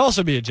Radio. He could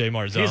also be at J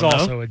Mart Zone. He's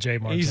also at J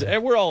Mart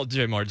Zone. We're all at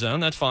J Mart Zone.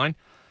 That's fine.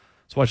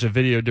 Let's watch a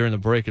video during the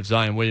break of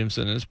Zion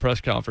Williamson in his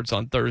press conference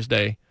on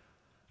Thursday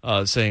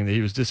saying that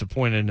he was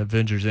disappointed in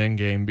Avengers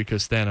Endgame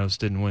because Thanos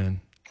didn't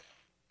win.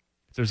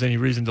 If there's any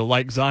reason to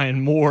like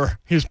Zion more,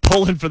 he was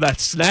pulling for that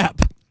snap.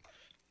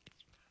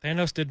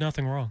 Thanos did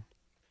nothing wrong.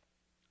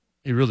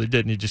 He really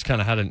didn't. He just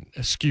kind of had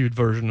a skewed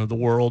version of the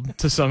world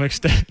to some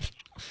extent.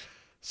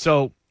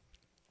 So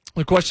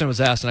the question was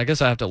asked, and I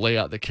guess I have to lay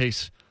out the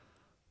case.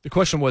 The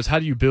question was, how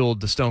do you build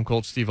the Stone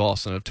Cold Steve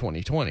Austin of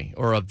 2020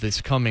 or of this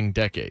coming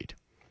decade?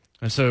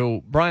 And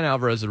so Brian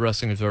Alvarez, the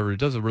Wrestling Observer,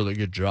 does a really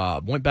good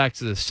job. Went back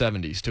to the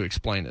 70s to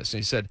explain this. And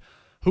he said,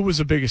 who was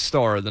the biggest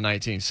star of the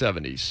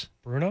 1970s?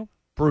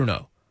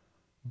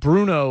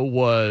 Bruno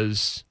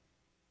was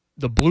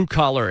the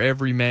blue-collar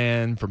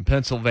everyman from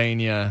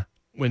Pennsylvania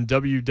when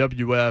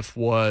WWF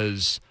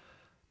was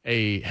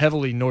a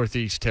heavily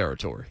Northeast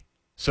territory.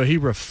 So he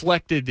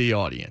reflected the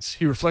audience.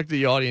 He reflected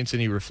the audience,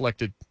 and he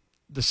reflected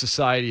the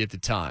society at the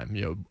time,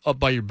 you know, up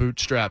by your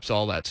bootstraps,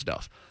 all that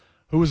stuff.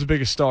 Who was the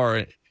biggest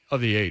star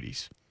of the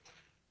 80s?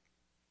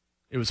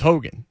 It was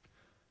Hogan.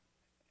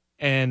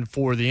 And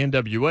for the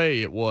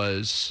NWA, it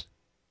was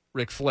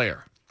Ric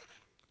Flair.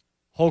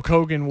 Hulk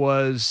Hogan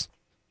was,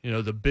 you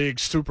know, the big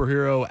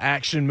superhero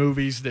action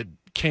movies that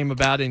came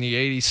about in the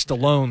 80s.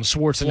 Stallone,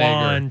 Schwarzenegger.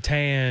 Blonde,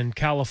 tan,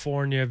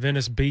 California,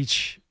 Venice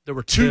Beach. There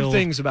were two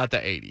things about the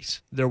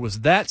 80s. There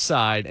was that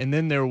side, and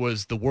then there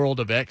was the world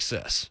of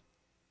excess.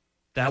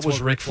 That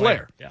was Ric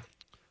Flair. Yeah.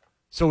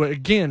 So it,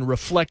 again,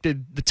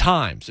 reflected the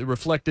times. It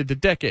reflected the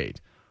decade.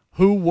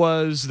 Who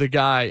was the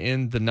guy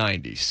in the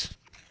 90s?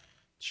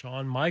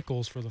 Shawn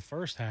Michaels for the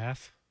first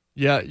half.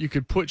 Yeah, you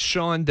could put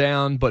Shawn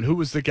down, but who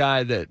was the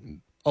guy that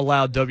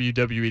allowed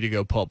WWE to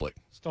go public?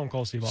 Stone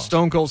Cold Steve Austin.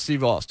 Stone Cold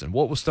Steve Austin.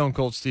 What was Stone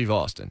Cold Steve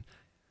Austin?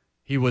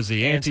 He was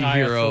the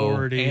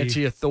anti-hero,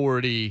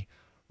 anti-authority,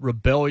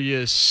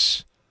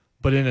 rebellious,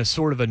 but in a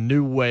sort of a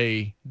new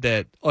way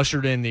that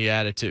ushered in the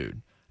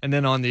attitude. And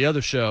then on the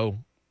other show,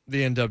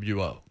 the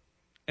NWO,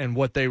 and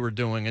what they were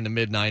doing in the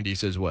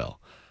mid-90s as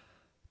well.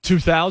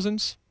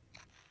 2000s?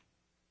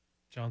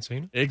 John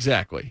Cena.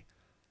 Exactly.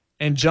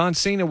 And John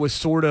Cena was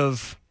sort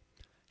of,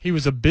 he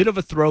was a bit of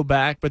a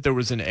throwback, but there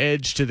was an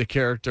edge to the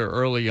character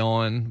early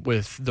on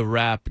with the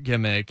rap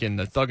gimmick and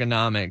the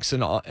thugonomics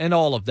and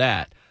all of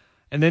that.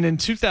 And then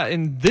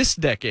in this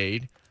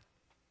decade,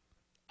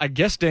 I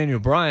guess Daniel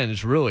Bryan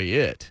is really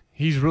it.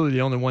 He's really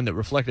the only one that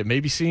reflected.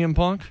 Maybe CM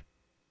Punk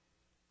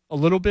a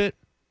little bit,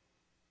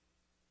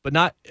 but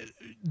not.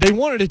 They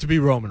wanted it to be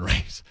Roman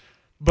Reigns.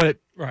 But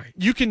right.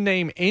 You can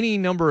name any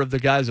number of the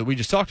guys that we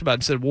just talked about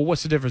and said, well,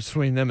 what's the difference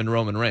between them and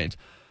Roman Reigns?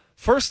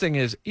 First thing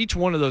is, each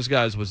one of those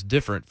guys was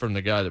different from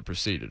the guy that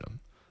preceded him.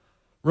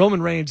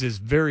 Roman Reigns is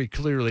very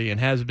clearly, and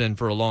has been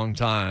for a long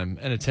time,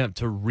 an attempt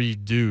to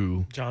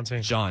redo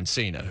John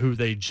Cena, who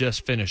they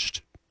just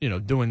finished,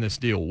 doing this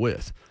deal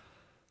with.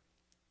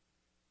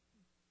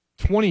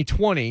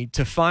 2020,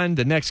 to find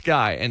the next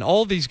guy, and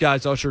all these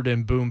guys ushered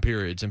in boom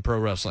periods in pro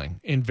wrestling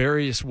in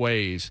various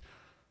ways,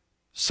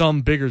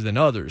 some bigger than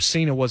others.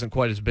 Cena wasn't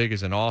quite as big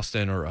as an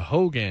Austin or a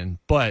Hogan,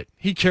 but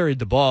he carried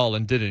the ball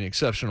and did an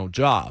exceptional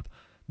job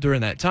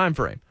during that time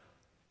frame.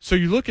 So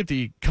you look at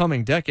the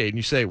coming decade and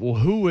you say, well,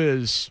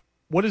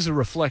 what is a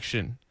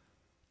reflection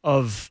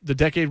of the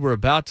decade we're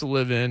about to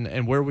live in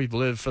and where we've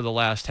lived for the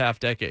last half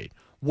decade?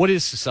 What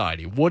is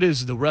society? What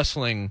is the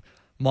wrestling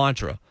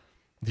mantra?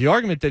 The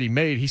argument that he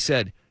made, he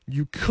said,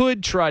 you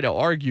could try to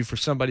argue for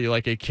somebody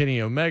like a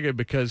Kenny Omega,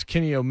 because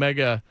Kenny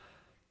Omega,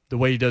 the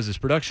way he does his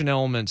production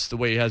elements, the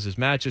way he has his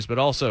matches, but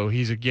also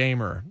he's a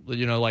gamer,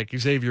 like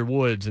Xavier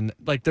Woods. And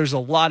there's a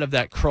lot of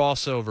that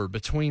crossover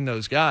between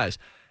those guys.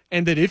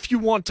 And that if you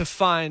want to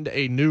find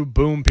a new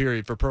boom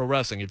period for pro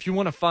wrestling, if you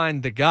want to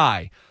find the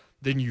guy,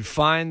 then you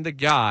find the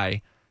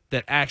guy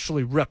that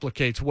actually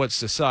replicates what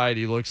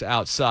society looks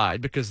outside,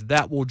 because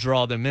that will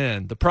draw them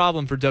in. The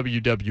problem for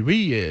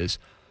WWE is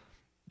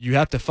you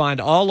have to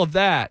find all of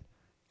that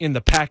in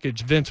the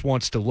package Vince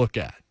wants to look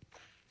at.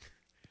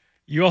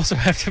 You also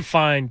have to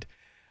find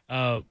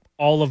all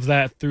of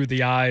that through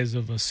the eyes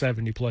of a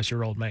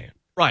 70-plus-year-old man.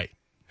 Right.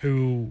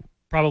 Who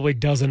probably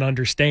doesn't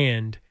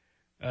understand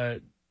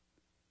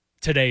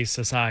today's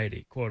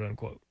society, quote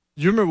unquote.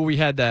 You remember we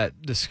had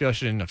that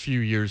discussion a few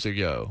years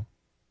ago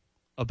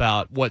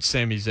about what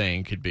Sami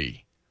Zayn could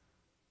be,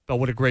 about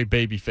what a great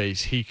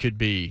babyface he could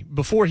be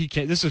before he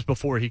came. This is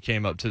before he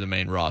came up to the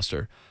main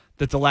roster.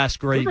 That the last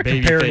great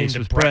babyface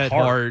was Bret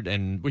Hart,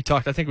 and we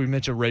talked. I think we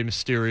mentioned Rey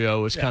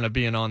Mysterio as kind of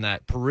being on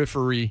that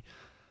periphery.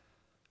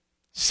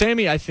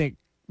 Sammy, I think,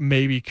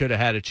 maybe could have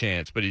had a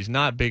chance, but he's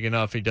not big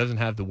enough. He doesn't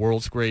have the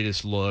world's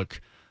greatest look,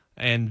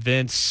 and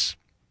Vince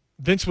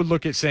would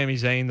look at Sami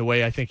Zayn the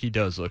way I think he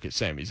does look at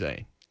Sami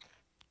Zayn.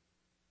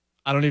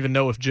 I don't even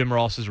know if Jim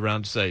Ross is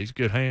around to say he's a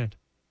good hand.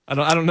 I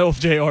don't know if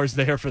JR is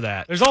there for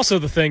that. There's also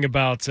the thing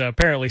about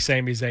apparently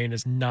Sami Zayn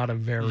is not a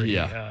very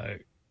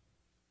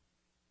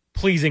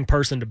pleasing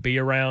person to be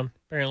around.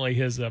 Apparently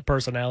his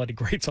personality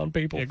grates on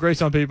people. Yeah,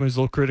 grates on people. He's a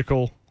little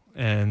critical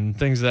and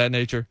things of that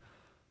nature.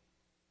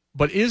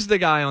 But is the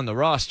guy on the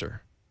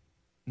roster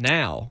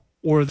now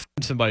or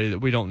somebody that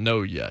we don't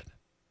know yet?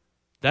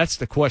 That's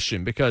the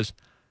question, because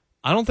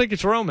I don't think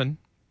it's Roman.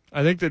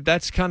 I think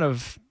that's kind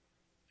of,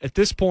 at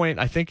this point,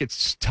 I think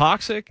it's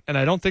toxic, and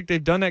I don't think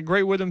they've done that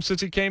great with him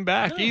since he came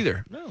back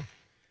either. No.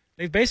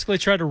 They've basically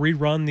tried to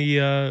rerun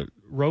the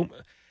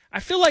Roman. I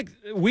feel like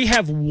we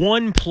have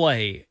one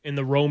play in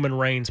the Roman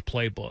Reigns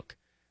playbook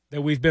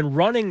that we've been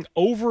running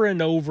over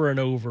and over and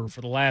over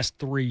for the last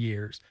 3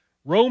 years.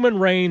 Roman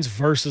Reigns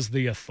versus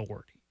the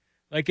Authority.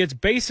 Like it's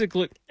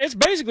basically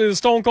the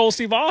Stone Cold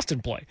Steve Austin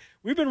play.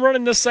 We've been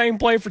running the same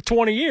play for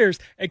 20 years,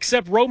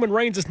 except Roman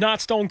Reigns is not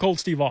Stone Cold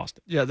Steve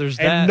Austin. Yeah, there's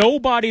that. And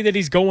nobody that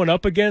he's going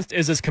up against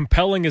is as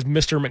compelling as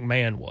Mr.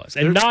 McMahon was.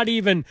 And not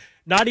even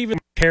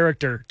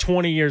character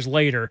 20 years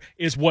later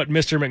is what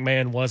Mr.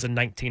 McMahon was in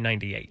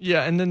 1998.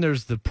 Yeah, and then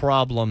there's the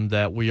problem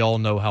that we all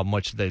know how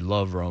much they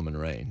love Roman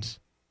Reigns.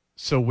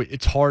 So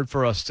it's hard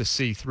for us to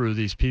see through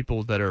these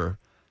people that are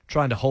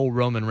trying to hold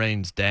Roman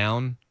Reigns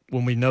down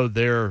when we know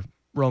they're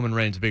Roman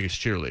Reigns' biggest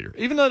cheerleader.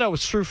 Even though that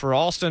was true for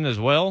Austin as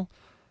well,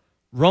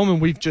 Roman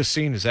we've just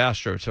seen as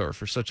AstroTurf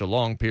for such a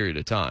long period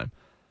of time.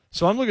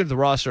 So I'm looking at the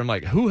roster, I'm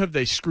like, who have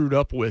they screwed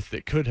up with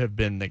that could have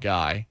been the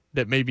guy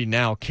that maybe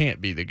now can't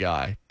be the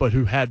guy, but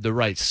who had the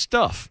right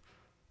stuff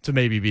to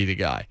maybe be the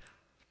guy?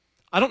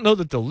 I don't know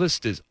that the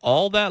list is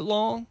all that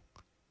long.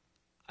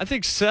 I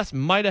think Seth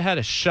might have had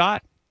a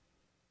shot,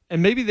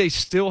 and maybe they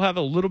still have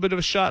a little bit of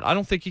a shot. I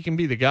don't think he can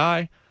be the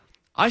guy.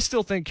 I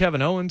still think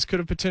Kevin Owens could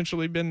have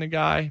potentially been the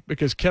guy,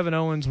 because Kevin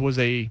Owens was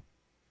a...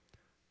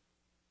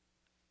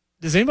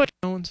 Does anybody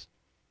know Owens?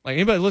 Like,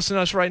 anybody listening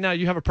to us right now,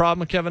 you have a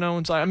problem with Kevin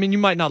Owens? I mean, you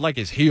might not like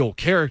his heel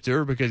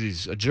character because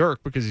he's a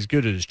jerk, because he's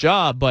good at his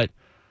job, but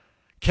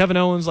Kevin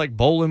Owens, like,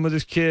 bowling with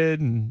his kid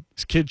and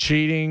his kid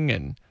cheating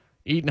and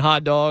eating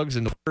hot dogs,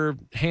 and the way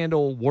his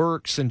handle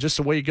works and just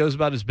the way he goes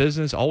about his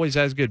business, always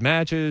has good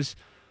matches.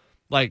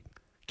 Like,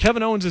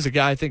 Kevin Owens is a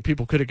guy I think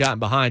people could have gotten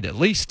behind at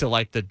least to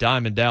like the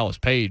Diamond Dallas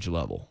Page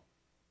level.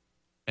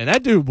 And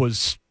that dude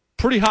was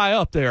pretty high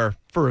up there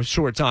for a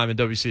short time in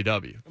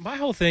WCW. My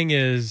whole thing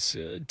is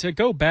to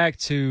go back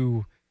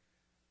to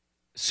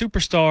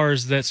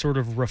superstars that sort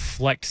of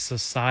reflect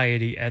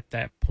society at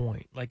that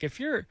point. Like if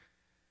you're...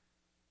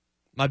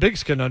 My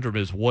biggest conundrum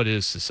is, what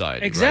is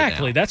society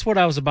exactly right now? That's what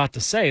I was about to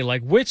say.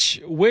 Like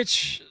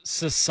which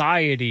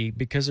society,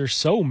 because there's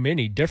so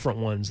many different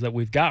ones that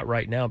we've got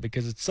right now,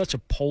 because it's such a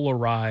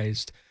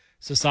polarized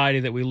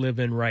society that we live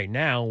in right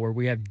now, where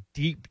we have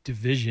deep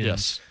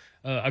divisions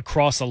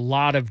across a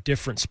lot of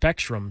different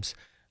spectrums.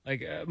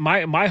 Like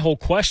my whole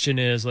question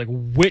is, like,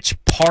 which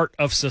part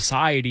of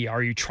society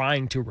are you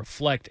trying to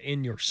reflect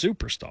in your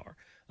superstar?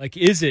 Like,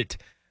 is it,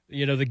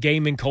 you know, the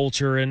gaming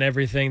culture and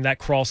everything, that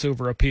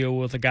crossover appeal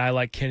with a guy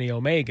like Kenny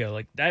Omega?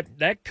 Like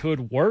that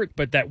could work,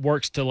 but that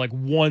works to like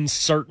one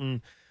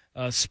certain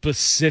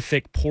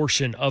specific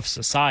portion of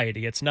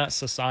society. It's not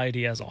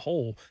society as a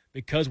whole,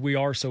 because we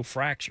are so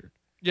fractured.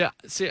 Yeah,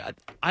 see,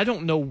 I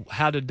don't know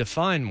how to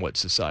define what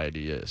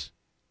society is.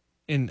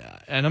 And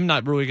I'm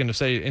not really going to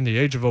say in the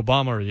age of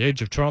Obama or the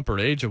age of Trump or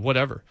the age of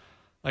whatever.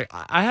 Like,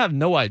 I have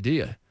no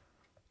idea.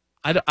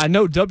 I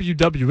know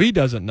WWE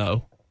doesn't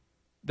know.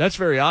 That's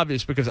very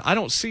obvious, because I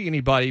don't see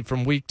anybody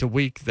from week to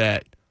week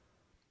that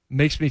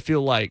makes me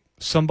feel like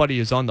somebody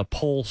is on the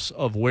pulse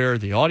of where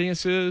the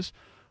audience is,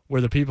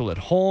 where the people at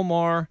home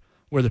are,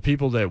 where the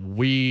people that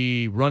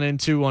we run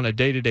into on a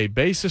day-to-day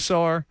basis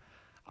are.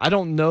 I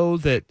don't know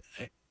that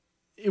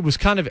it was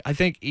kind of, I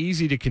think,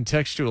 easy to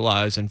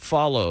contextualize and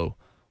follow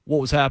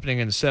what was happening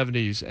in the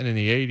 70s and in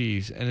the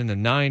 80s and in the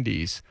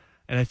 90s.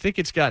 And I think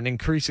it's gotten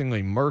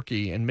increasingly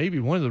murky. And maybe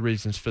one of the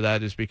reasons for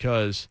that is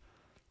because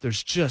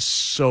there's just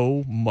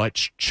so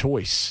much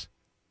choice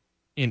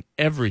in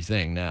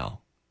everything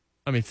now.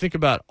 I mean, think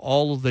about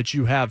all that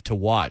you have to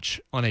watch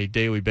on a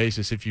daily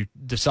basis if you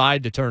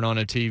decide to turn on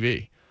a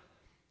TV.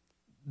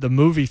 The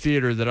movie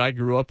theater that I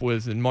grew up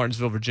with in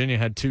Martinsville, Virginia,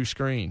 had 2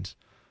 screens.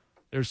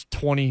 There's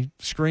 20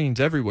 screens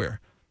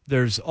everywhere.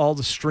 There's all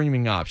the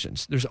streaming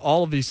options. There's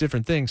all of these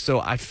different things. So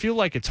I feel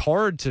like it's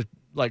hard to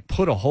like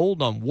put a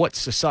hold on what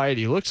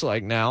society looks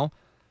like now,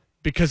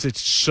 because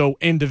it's so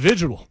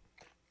individual.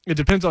 It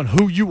depends on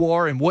who you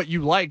are and what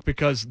you like,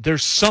 because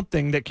there's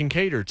something that can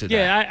cater to that.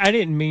 Yeah, I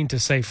didn't mean to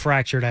say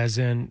fractured as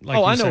in, like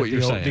Oh, you I know said, what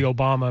you're saying. the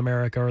Obama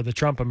America or the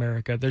Trump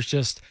America. There's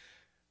just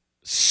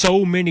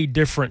so many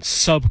different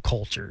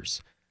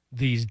subcultures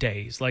these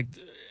days. Like,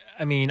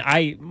 I mean,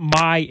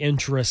 my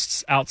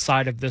interests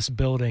outside of this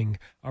building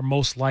are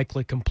most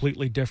likely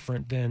completely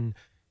different than,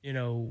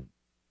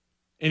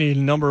 Any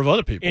number of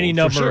other people. any for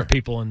number sure. of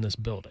people in this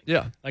building.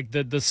 Yeah. Like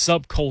the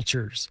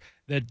subcultures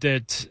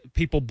that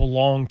people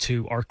belong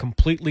to are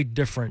completely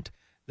different.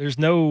 There's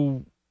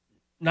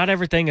not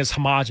everything is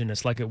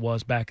homogenous like it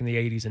was back in the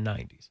 80s and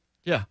 90s.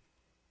 Yeah.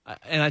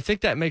 And I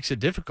think that makes it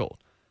difficult.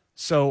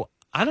 So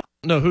I don't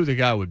know who the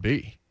guy would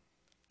be.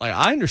 Like,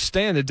 I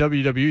understand that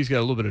WWE's got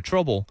a little bit of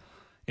trouble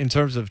in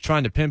terms of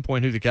trying to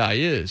pinpoint who the guy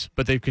is,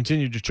 but they've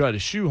continued to try to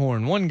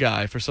shoehorn one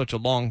guy for such a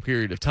long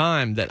period of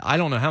time that I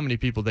don't know how many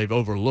people they've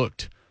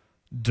overlooked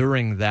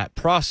during that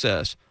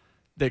process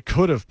that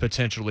could have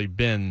potentially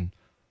been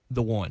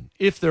the one,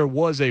 if there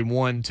was a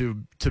one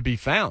to be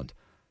found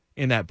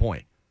in that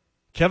point.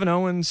 Kevin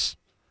Owens,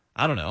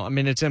 I don't know. I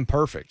mean, it's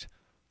imperfect.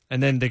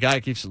 And then the guy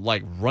keeps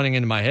like running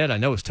into my head. I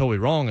know it's totally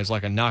wrong. Is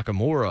like a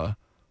Nakamura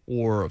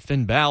or a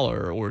Finn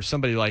Balor or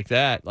somebody like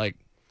that. Like,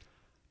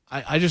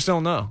 I just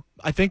don't know.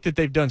 I think that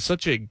they've done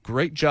such a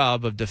great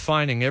job of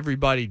defining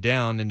everybody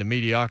down into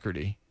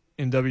mediocrity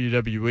in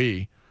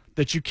WWE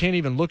that you can't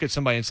even look at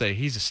somebody and say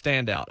he's a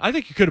standout. I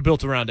think you could have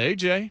built around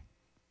AJ,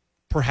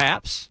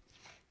 perhaps.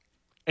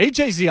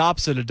 AJ's the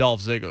opposite of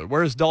Dolph Ziggler.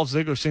 Whereas Dolph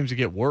Ziggler seems to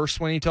get worse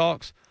when he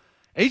talks,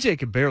 AJ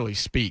could barely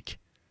speak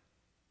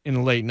in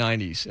the late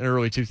 90s and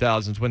early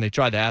 2000s when they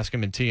tried to ask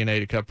him in TNA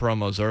to cut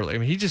promos early. I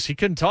mean, he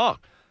couldn't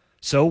talk.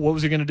 So what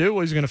was he going to do?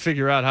 Well, he's going to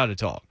figure out how to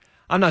talk.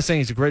 I'm not saying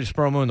he's the greatest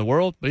promo in the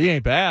world, but he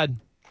ain't bad.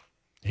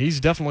 He's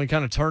definitely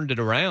kind of turned it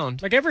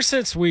around. Like, ever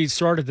since we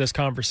started this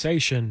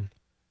conversation,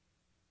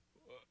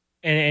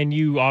 and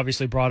you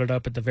obviously brought it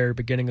up at the very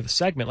beginning of the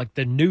segment, like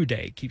the New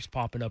Day keeps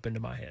popping up into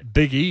my head.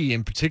 Big E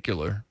in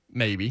particular,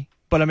 maybe.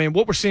 But, I mean,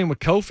 what we're seeing with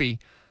Kofi.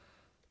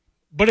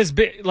 But is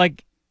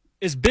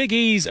Big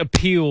E's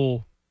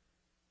appeal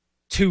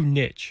too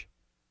niche?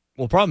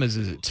 Well, the problem is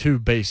it too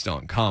based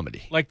on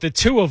comedy? Like, the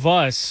two of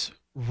us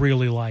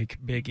really like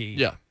Big E.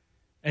 Yeah.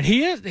 And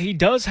he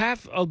does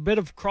have a bit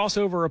of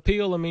crossover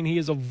appeal. I mean, he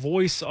is a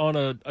voice on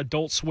a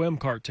Adult Swim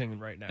cartoon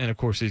right now. And, of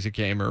course, he's a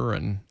gamer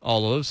and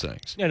all of those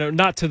things.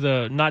 Not to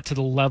the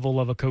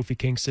level of a Kofi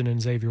Kingston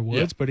and Xavier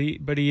Woods, but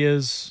he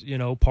is,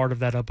 part of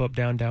that up,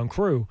 down, down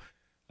crew.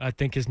 I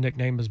think his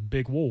nickname is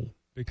Big Wool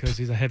because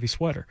he's a heavy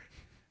sweater.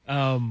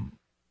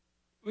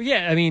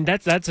 Yeah, I mean,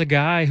 that's a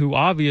guy who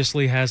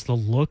obviously has the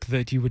look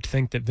that you would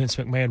think that Vince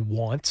McMahon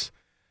wants.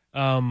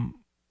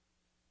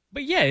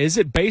 But yeah, is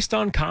it based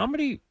on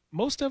comedy?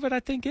 Most of it, I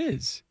think,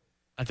 is.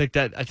 I think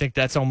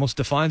that's almost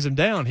defines him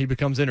down. He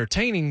becomes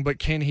entertaining, but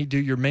can he do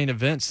your main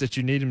events that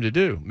you need him to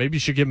do? Maybe you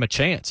should give him a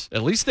chance.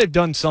 At least they've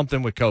done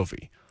something with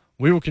Kofi.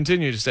 We will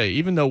continue to say,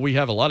 even though we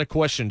have a lot of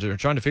questions and are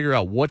trying to figure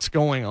out what's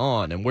going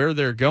on and where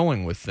they're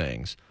going with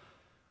things,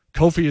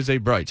 Kofi is a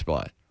bright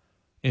spot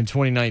in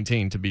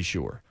 2019, to be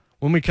sure.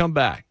 When we come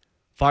back,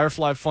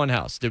 Firefly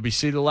Funhouse, did we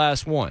see the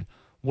last one?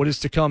 What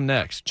is to come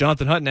next?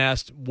 Jonathan Hutton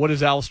asked, what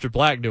is Aleister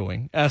Black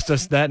doing? Asked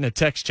us that in a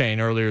text chain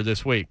earlier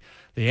this week.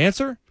 The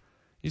answer?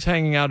 He's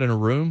hanging out in a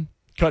room,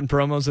 cutting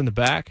promos in the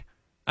back.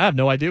 I have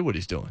no idea what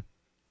he's doing.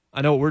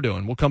 I know what we're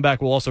doing. We'll come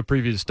back. We'll also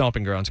preview the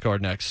Stomping Grounds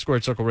card next.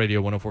 Squared Circle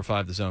Radio,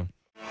 104.5 The Zone.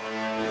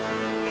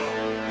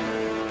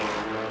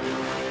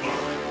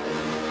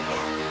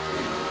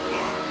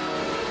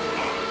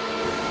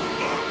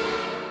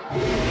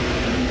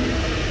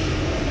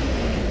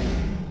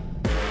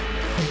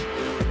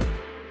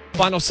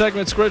 Final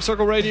segment, Squared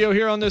Circle Radio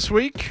here on this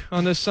week,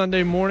 on this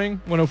Sunday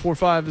morning,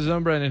 104.5 The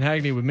Zone. Brandon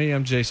Hagney with me.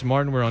 I'm Jason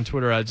Martin. We're on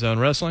Twitter at Zone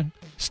Wrestling.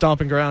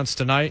 Stomping Grounds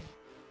tonight.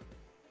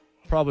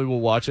 Probably we'll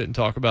watch it and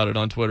talk about it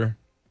on Twitter.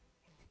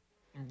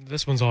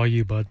 This one's all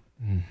you, bud.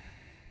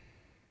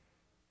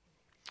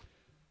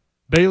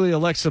 Bayley,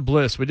 Alexa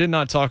Bliss. We did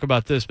not talk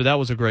about this, but that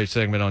was a great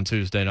segment on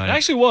Tuesday night. It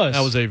actually was.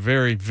 That was a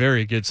very,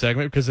 very good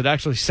segment because it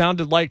actually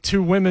sounded like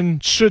two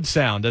women should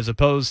sound as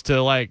opposed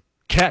to like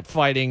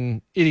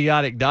catfighting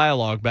idiotic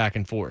dialogue back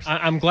and forth.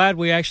 I'm glad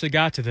we actually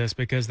got to this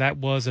because that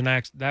was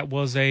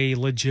a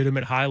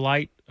legitimate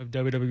highlight of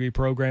WWE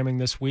programming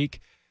this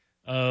week.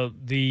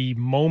 The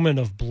Moment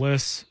of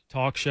Bliss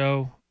talk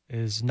show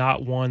is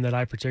not one that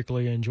I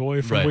particularly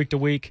enjoy from week to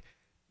week.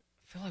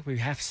 I feel like we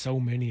have so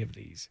many of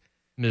these.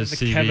 Ms.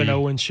 The TV. Kevin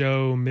Owens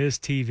show, Ms.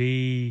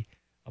 TV,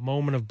 A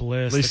Moment of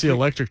Bliss. At least the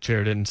electric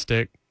chair didn't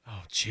stick.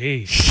 Oh,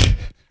 jeez.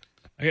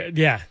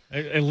 Yeah,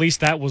 at least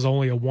that was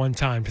only a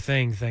one-time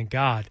thing, thank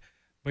God.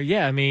 But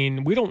yeah, I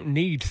mean, we don't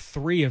need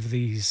three of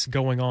these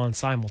going on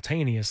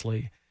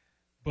simultaneously.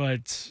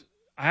 But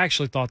I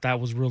actually thought that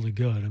was really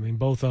good. I mean,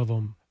 both of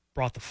them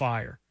brought the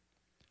fire.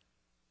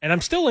 And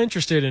I'm still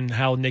interested in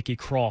how Nikki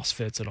Cross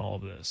fits in all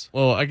of this.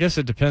 Well, I guess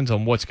it depends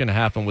on what's going to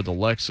happen with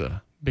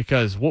Alexa.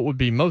 Because what would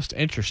be most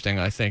interesting,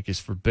 I think, is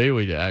for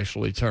Bayley to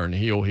actually turn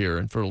heel here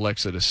and for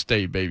Alexa to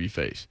stay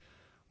babyface.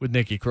 with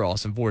Nikki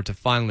Cross and for it to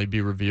finally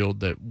be revealed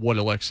that what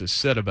Alexis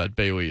said about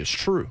Bayley is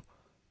true.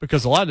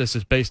 Because a lot of this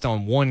is based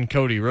on one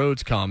Cody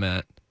Rhodes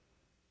comment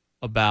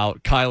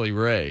about Kylie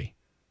Ray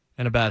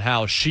and about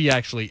how she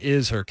actually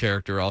is her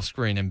character off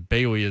screen and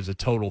Bayley is a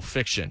total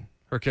fiction.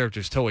 Her character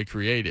is totally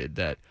created,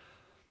 that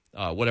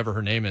whatever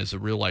her name is, a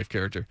real-life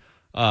character,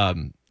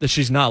 that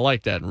she's not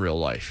like that in real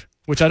life,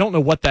 which I don't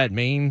know what that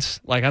means.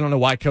 Like, I don't know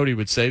why Cody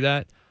would say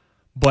that,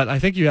 but I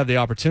think you have the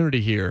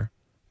opportunity here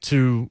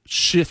to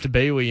shift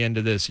Bayley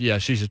into this, yeah,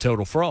 she's a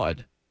total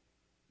fraud.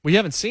 We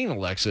haven't seen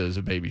Alexa as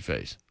a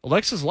babyface.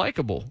 Alexa's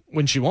likable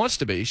when she wants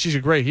to be. She's a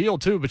great heel,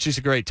 too, but she's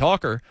a great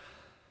talker.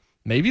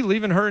 Maybe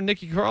leaving her and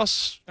Nikki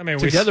Cross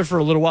together for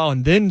a little while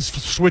and then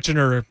switching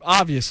her,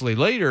 obviously,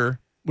 later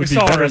would be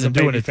better than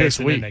doing it this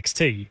week.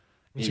 NXT,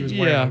 when she was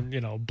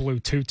wearing, blue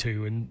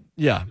tutu and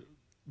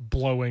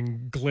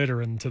blowing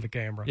glitter into the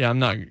camera. Yeah, I'm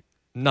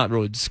not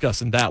really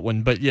discussing that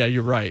one, but yeah,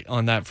 you're right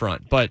on that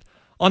front. But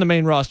on the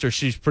main roster,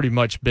 she's pretty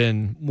much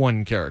been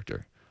one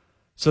character.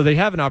 So they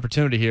have an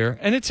opportunity here,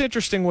 and it's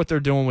interesting what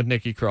they're doing with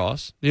Nikki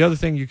Cross. The other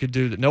thing you could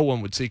do that no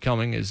one would see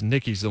coming is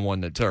Nikki's the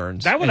one that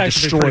turns that would and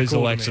actually be pretty destroys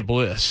cool Alexa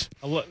Bliss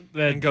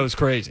and goes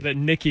crazy. That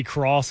Nikki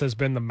Cross has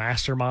been the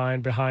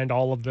mastermind behind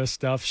all of this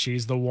stuff.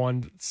 She's the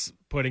one that's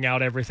putting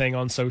out everything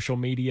on social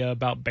media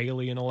about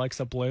Bayley and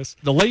Alexa Bliss.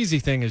 The lazy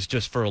thing is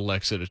just for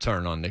Alexa to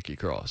turn on Nikki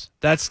Cross.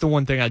 That's the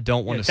one thing I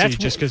don't want to see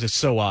just because it's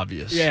so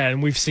obvious. Yeah,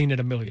 and we've seen it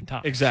a million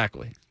times.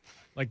 Exactly.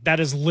 Like, that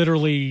is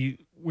literally,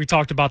 we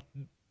talked about,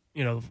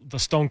 the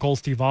Stone Cold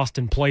Steve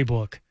Austin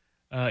playbook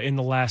in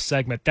the last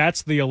segment.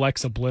 That's the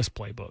Alexa Bliss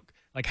playbook.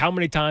 Like, how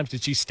many times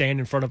did she stand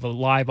in front of a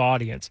live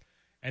audience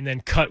and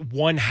then cut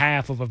one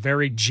half of a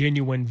very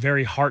genuine,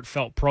 very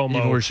heartfult promo?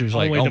 Even where she was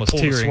like almost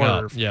tearing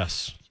up.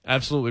 Yes,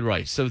 absolutely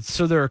right. So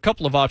there are a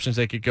couple of options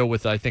they could go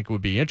with that I think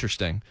would be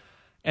interesting.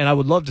 And I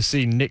would love to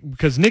see Nick,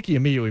 because Nikki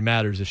immediately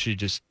matters if she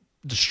just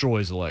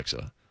destroys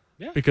Alexa.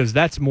 Yeah. Because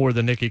that's more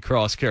the Nikki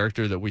Cross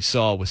character that we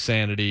saw with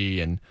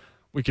Sanity, and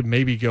we could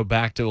maybe go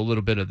back to a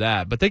little bit of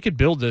that. But they could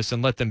build this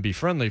and let them be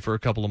friendly for a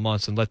couple of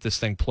months and let this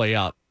thing play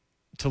out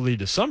to lead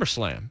to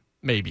SummerSlam,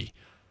 maybe,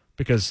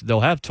 because they'll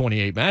have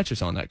 28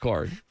 matches on that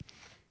card.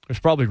 There's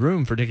probably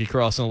room for Nikki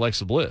Cross and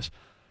Alexa Bliss.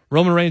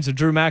 Roman Reigns and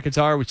Drew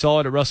McIntyre, we saw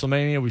it at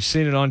WrestleMania. We've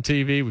seen it on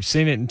TV. We've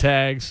seen it in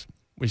tags.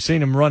 We've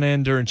seen him run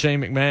in during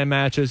Shane McMahon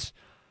matches.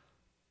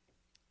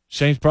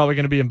 Shane's probably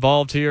going to be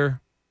involved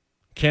here.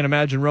 Can't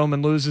imagine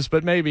Roman loses,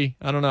 but maybe.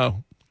 I don't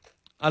know.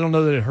 I don't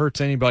know that it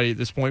hurts anybody at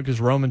this point because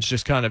Roman's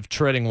just kind of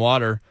treading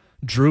water.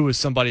 Drew is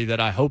somebody that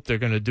I hope they're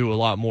going to do a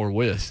lot more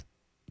with.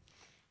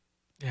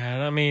 Yeah,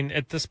 and I mean,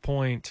 at this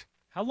point,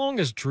 how long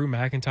has Drew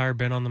McIntyre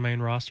been on the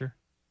main roster?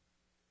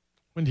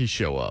 When did he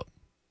show up?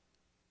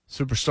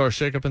 Superstar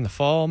shakeup in the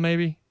fall,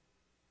 maybe?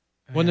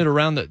 Wasn't it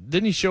around that?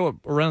 Didn't he show up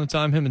around the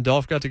time him and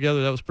Dolph got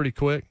together? That was pretty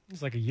quick. It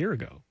was like a year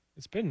ago.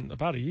 It's been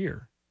about a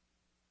year.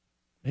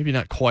 Maybe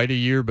not quite a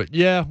year, but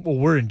yeah. Well,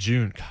 we're in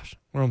June. Gosh,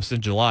 we're almost in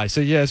July.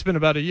 So yeah, it's been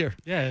about a year.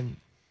 Yeah, and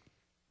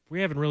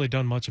we haven't really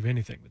done much of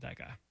anything with that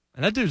guy.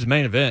 And that dude's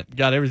main event.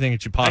 Got everything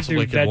that you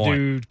possibly could want. That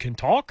dude can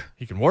talk.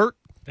 He can work.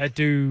 That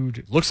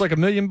dude looks like $1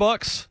 million.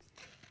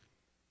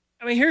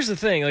 I mean, here's the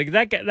thing. Like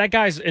that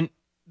guy's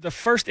the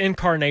first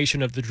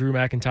incarnation of the Drew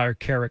McIntyre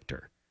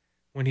character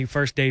when he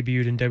first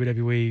debuted in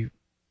WWE.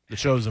 The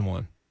Chosen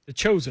One. The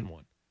Chosen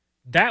One.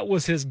 That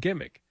was his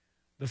gimmick.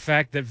 The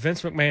fact that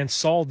Vince McMahon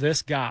saw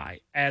this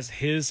guy as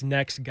his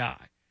next guy.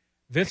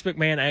 Vince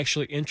McMahon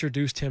actually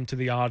introduced him to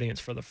the audience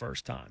for the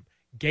first time.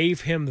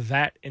 Gave him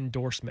that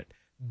endorsement.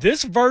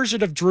 This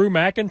version of Drew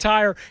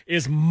McIntyre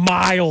is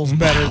miles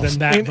better than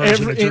that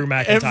version of Drew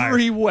McIntyre. In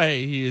every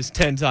way, he is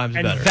 10 times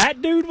better. And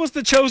that dude was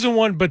the Chosen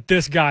One, but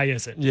this guy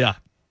isn't. Yeah,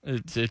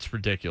 it's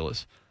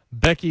ridiculous.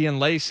 Becky and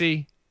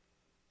Lacey.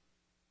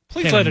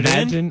 Please let it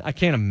end. I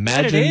can't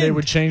imagine they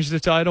would change the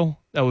title.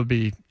 That would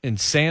be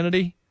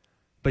insanity.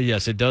 But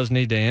yes, it does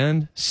need to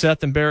end.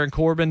 Seth and Baron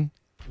Corbin.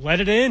 Let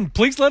it end.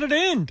 Please let it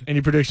end.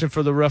 Any prediction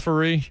for the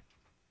referee?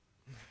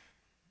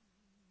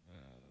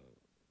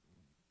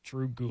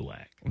 Drew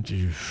Gulak.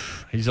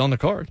 He's on the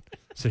card,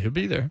 so he'll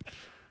be there.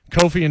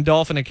 Kofi and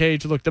Dolph in a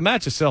cage. Look, the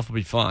match itself will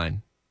be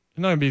fine.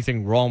 There's not going to be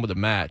anything wrong with the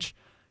match.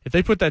 If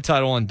they put that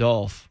title on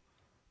Dolph,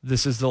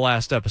 this is the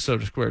last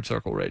episode of Squared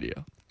Circle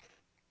Radio.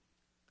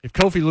 If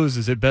Kofi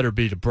loses, it better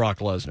be to Brock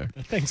Lesnar.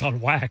 That thing's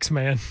on wax,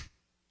 man.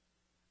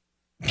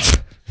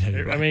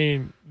 Yeah, right. I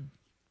mean,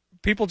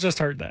 people just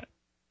heard that.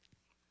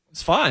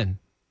 It's fine.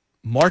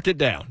 Mark it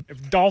down.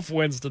 If Dolph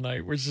wins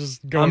tonight, we're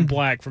just going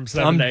black from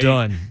 7 to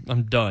 8.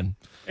 I'm done.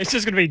 It's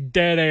just going to be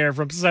dead air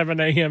from 7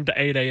 a.m. to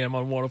 8 a.m.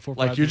 on 104.5.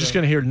 Like, you're just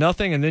going to hear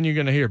nothing, and then you're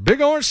going to hear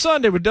Big Orange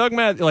Sunday with Doug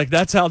Matthews. Like,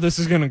 that's how this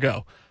is going to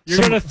go. You're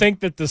going to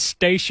think that the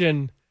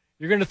station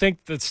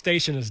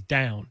is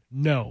down.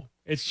 No.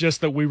 It's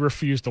just that we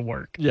refuse to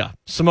work. Yeah.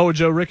 Samoa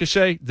Joe,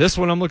 Ricochet, this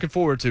one I'm looking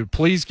forward to.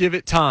 Please give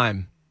it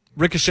time.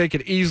 Ricochet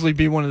could easily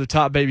be one of the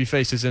top baby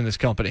faces in this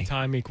company.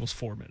 Time equals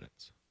 4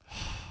 minutes.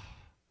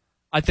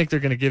 I think they're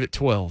going to give it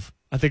 12.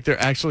 I think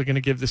they're actually going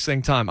to give this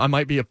thing time. I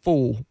might be a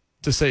fool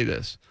to say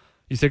this.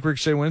 You think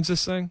Ricochet wins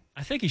this thing?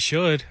 I think he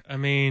should. I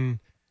mean,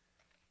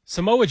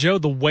 Samoa Joe,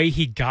 the way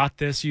he got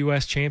this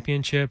U.S.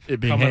 championship,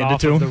 It being coming handed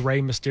off to of him? the Rey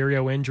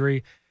Mysterio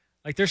injury,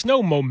 like there's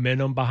no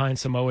momentum behind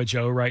Samoa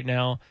Joe right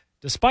now,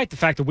 despite the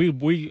fact that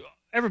we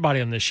everybody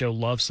on this show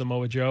loves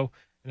Samoa Joe,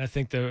 and I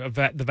think the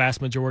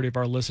vast majority of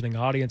our listening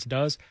audience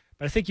does.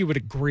 But I think you would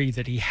agree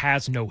that he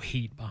has no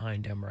heat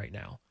behind him right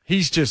now.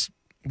 He's just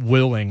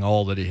willing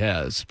all that he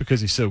has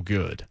because he's so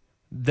good.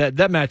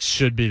 That match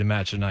should be the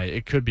match tonight.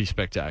 It could be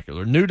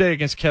spectacular. New Day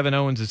against Kevin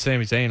Owens and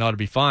Sami Zayn ought to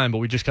be fine, but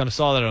we just kind of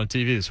saw that on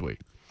TV this week.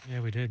 Yeah,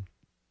 we did.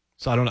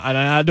 So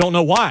I don't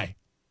know why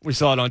we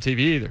saw it on TV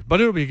either, but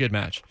it'll be a good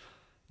match.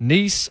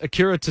 Nice,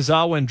 Akira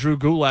Tozawa, and Drew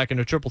Gulak in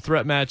a triple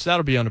threat match.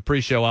 That'll be on the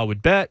pre-show, I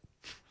would bet.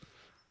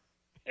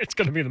 It's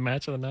going to be the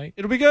match of the night.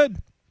 It'll be good.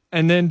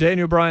 And then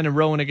Daniel Bryan and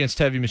Rowan against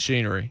Heavy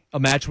Machinery, a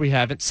match we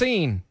haven't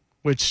seen,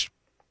 which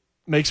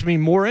makes me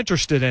more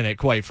interested in it,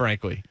 quite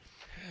frankly.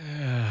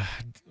 A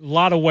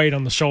lot of weight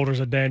on the shoulders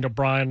of Daniel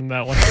Bryan in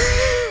that one.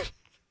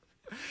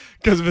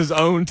 Because of his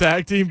own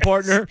tag team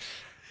partner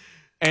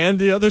and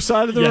the other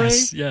side of the ring?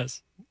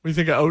 Yes. What do you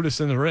think of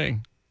Otis in the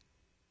ring?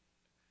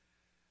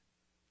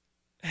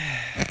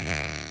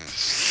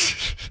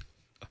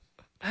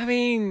 I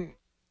mean,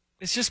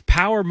 it's just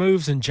power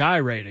moves and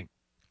gyrating.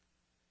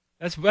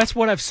 That's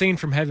what I've seen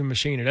from Heavy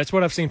Machinery. That's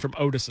what I've seen from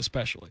Otis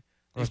especially.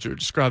 I thought you were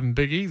describing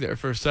Big E there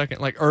for a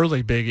second, like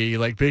early Big E,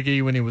 like Big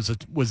E when he was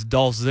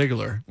Dolph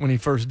Ziggler when he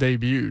first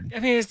debuted. I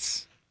mean,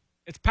 it's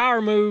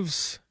power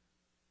moves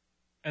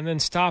and then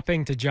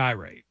stopping to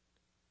gyrate.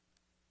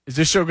 Is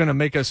this show going to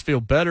make us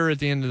feel better at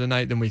the end of the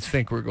night than we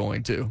think we're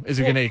going to? Is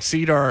it going to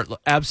exceed our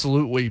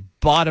absolutely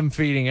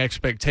bottom-feeding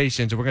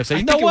expectations? And we're going to say, I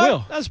you know think it what?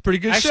 will. That's a pretty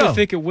good I show. actually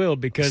think it will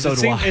because So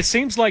do I. it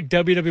seems like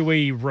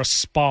WWE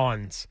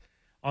responds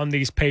on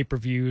these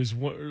pay-per-views.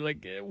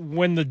 Like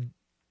when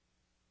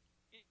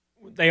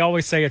they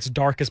always say it's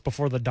darkest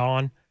before the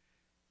dawn.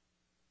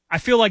 I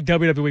feel like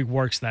WWE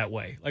works that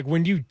way. Like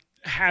when you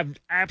have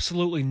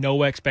absolutely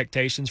no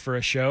expectations for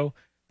a show,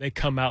 they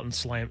come out and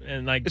slam.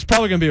 And like It's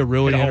probably going to be a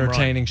really hit a home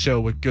entertaining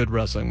show with good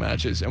wrestling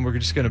matches. And we're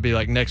just going to be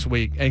like next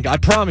week. And I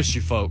promise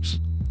you, folks,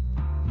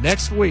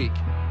 next week,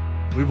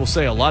 we will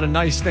say a lot of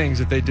nice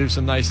things if they do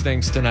some nice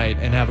things tonight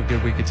and have a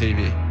good week of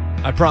TV.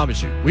 I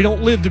promise you. We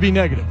don't live to be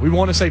negative. We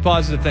want to say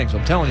positive things.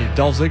 I'm telling you,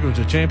 Dolph Ziggler's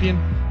a champion.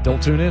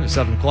 Don't tune in at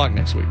 7 o'clock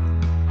next week.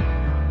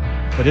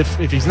 But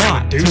if he's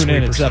not, tune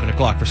in at 7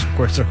 o'clock for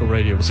Square Circle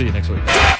Radio. We'll see you next week.